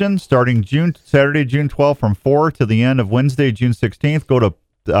auction starting Saturday, June 12th from 4 to the end of Wednesday, June 16th. Go to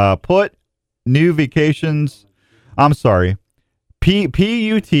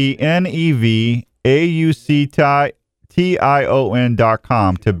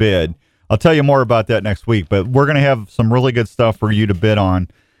PUTNEVAUCTION.com to bid. I'll tell you more about that next week, but we're going to have some really good stuff for you to bid on.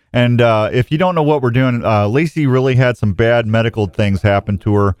 And if you don't know what we're doing, Lacey really had some bad medical things happen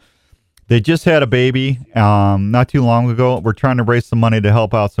to her. They just had a baby not too long ago. We're trying to raise some money to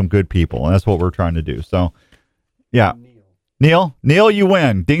help out some good people, and that's what we're trying to do. So, yeah. Neil, you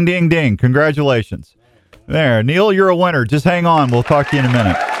win. Ding, ding, ding. Congratulations. There, Neil, you're a winner. Just hang on. We'll talk to you in a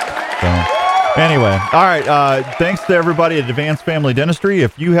minute. So, anyway, all right. Thanks to everybody at Advanced Family Dentistry.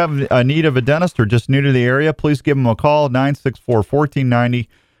 If you have a need of a dentist or just new to the area, please give them a call, 964-1490,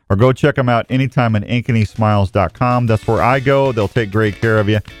 or go check them out anytime at AnkenySmiles.com. That's where I go. They'll take great care of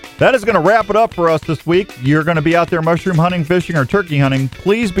you. That is going to wrap it up for us this week. You're going to be out there mushroom hunting, fishing, or turkey hunting.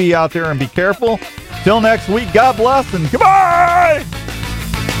 Please be out there and be careful. Till next week, God bless, and goodbye.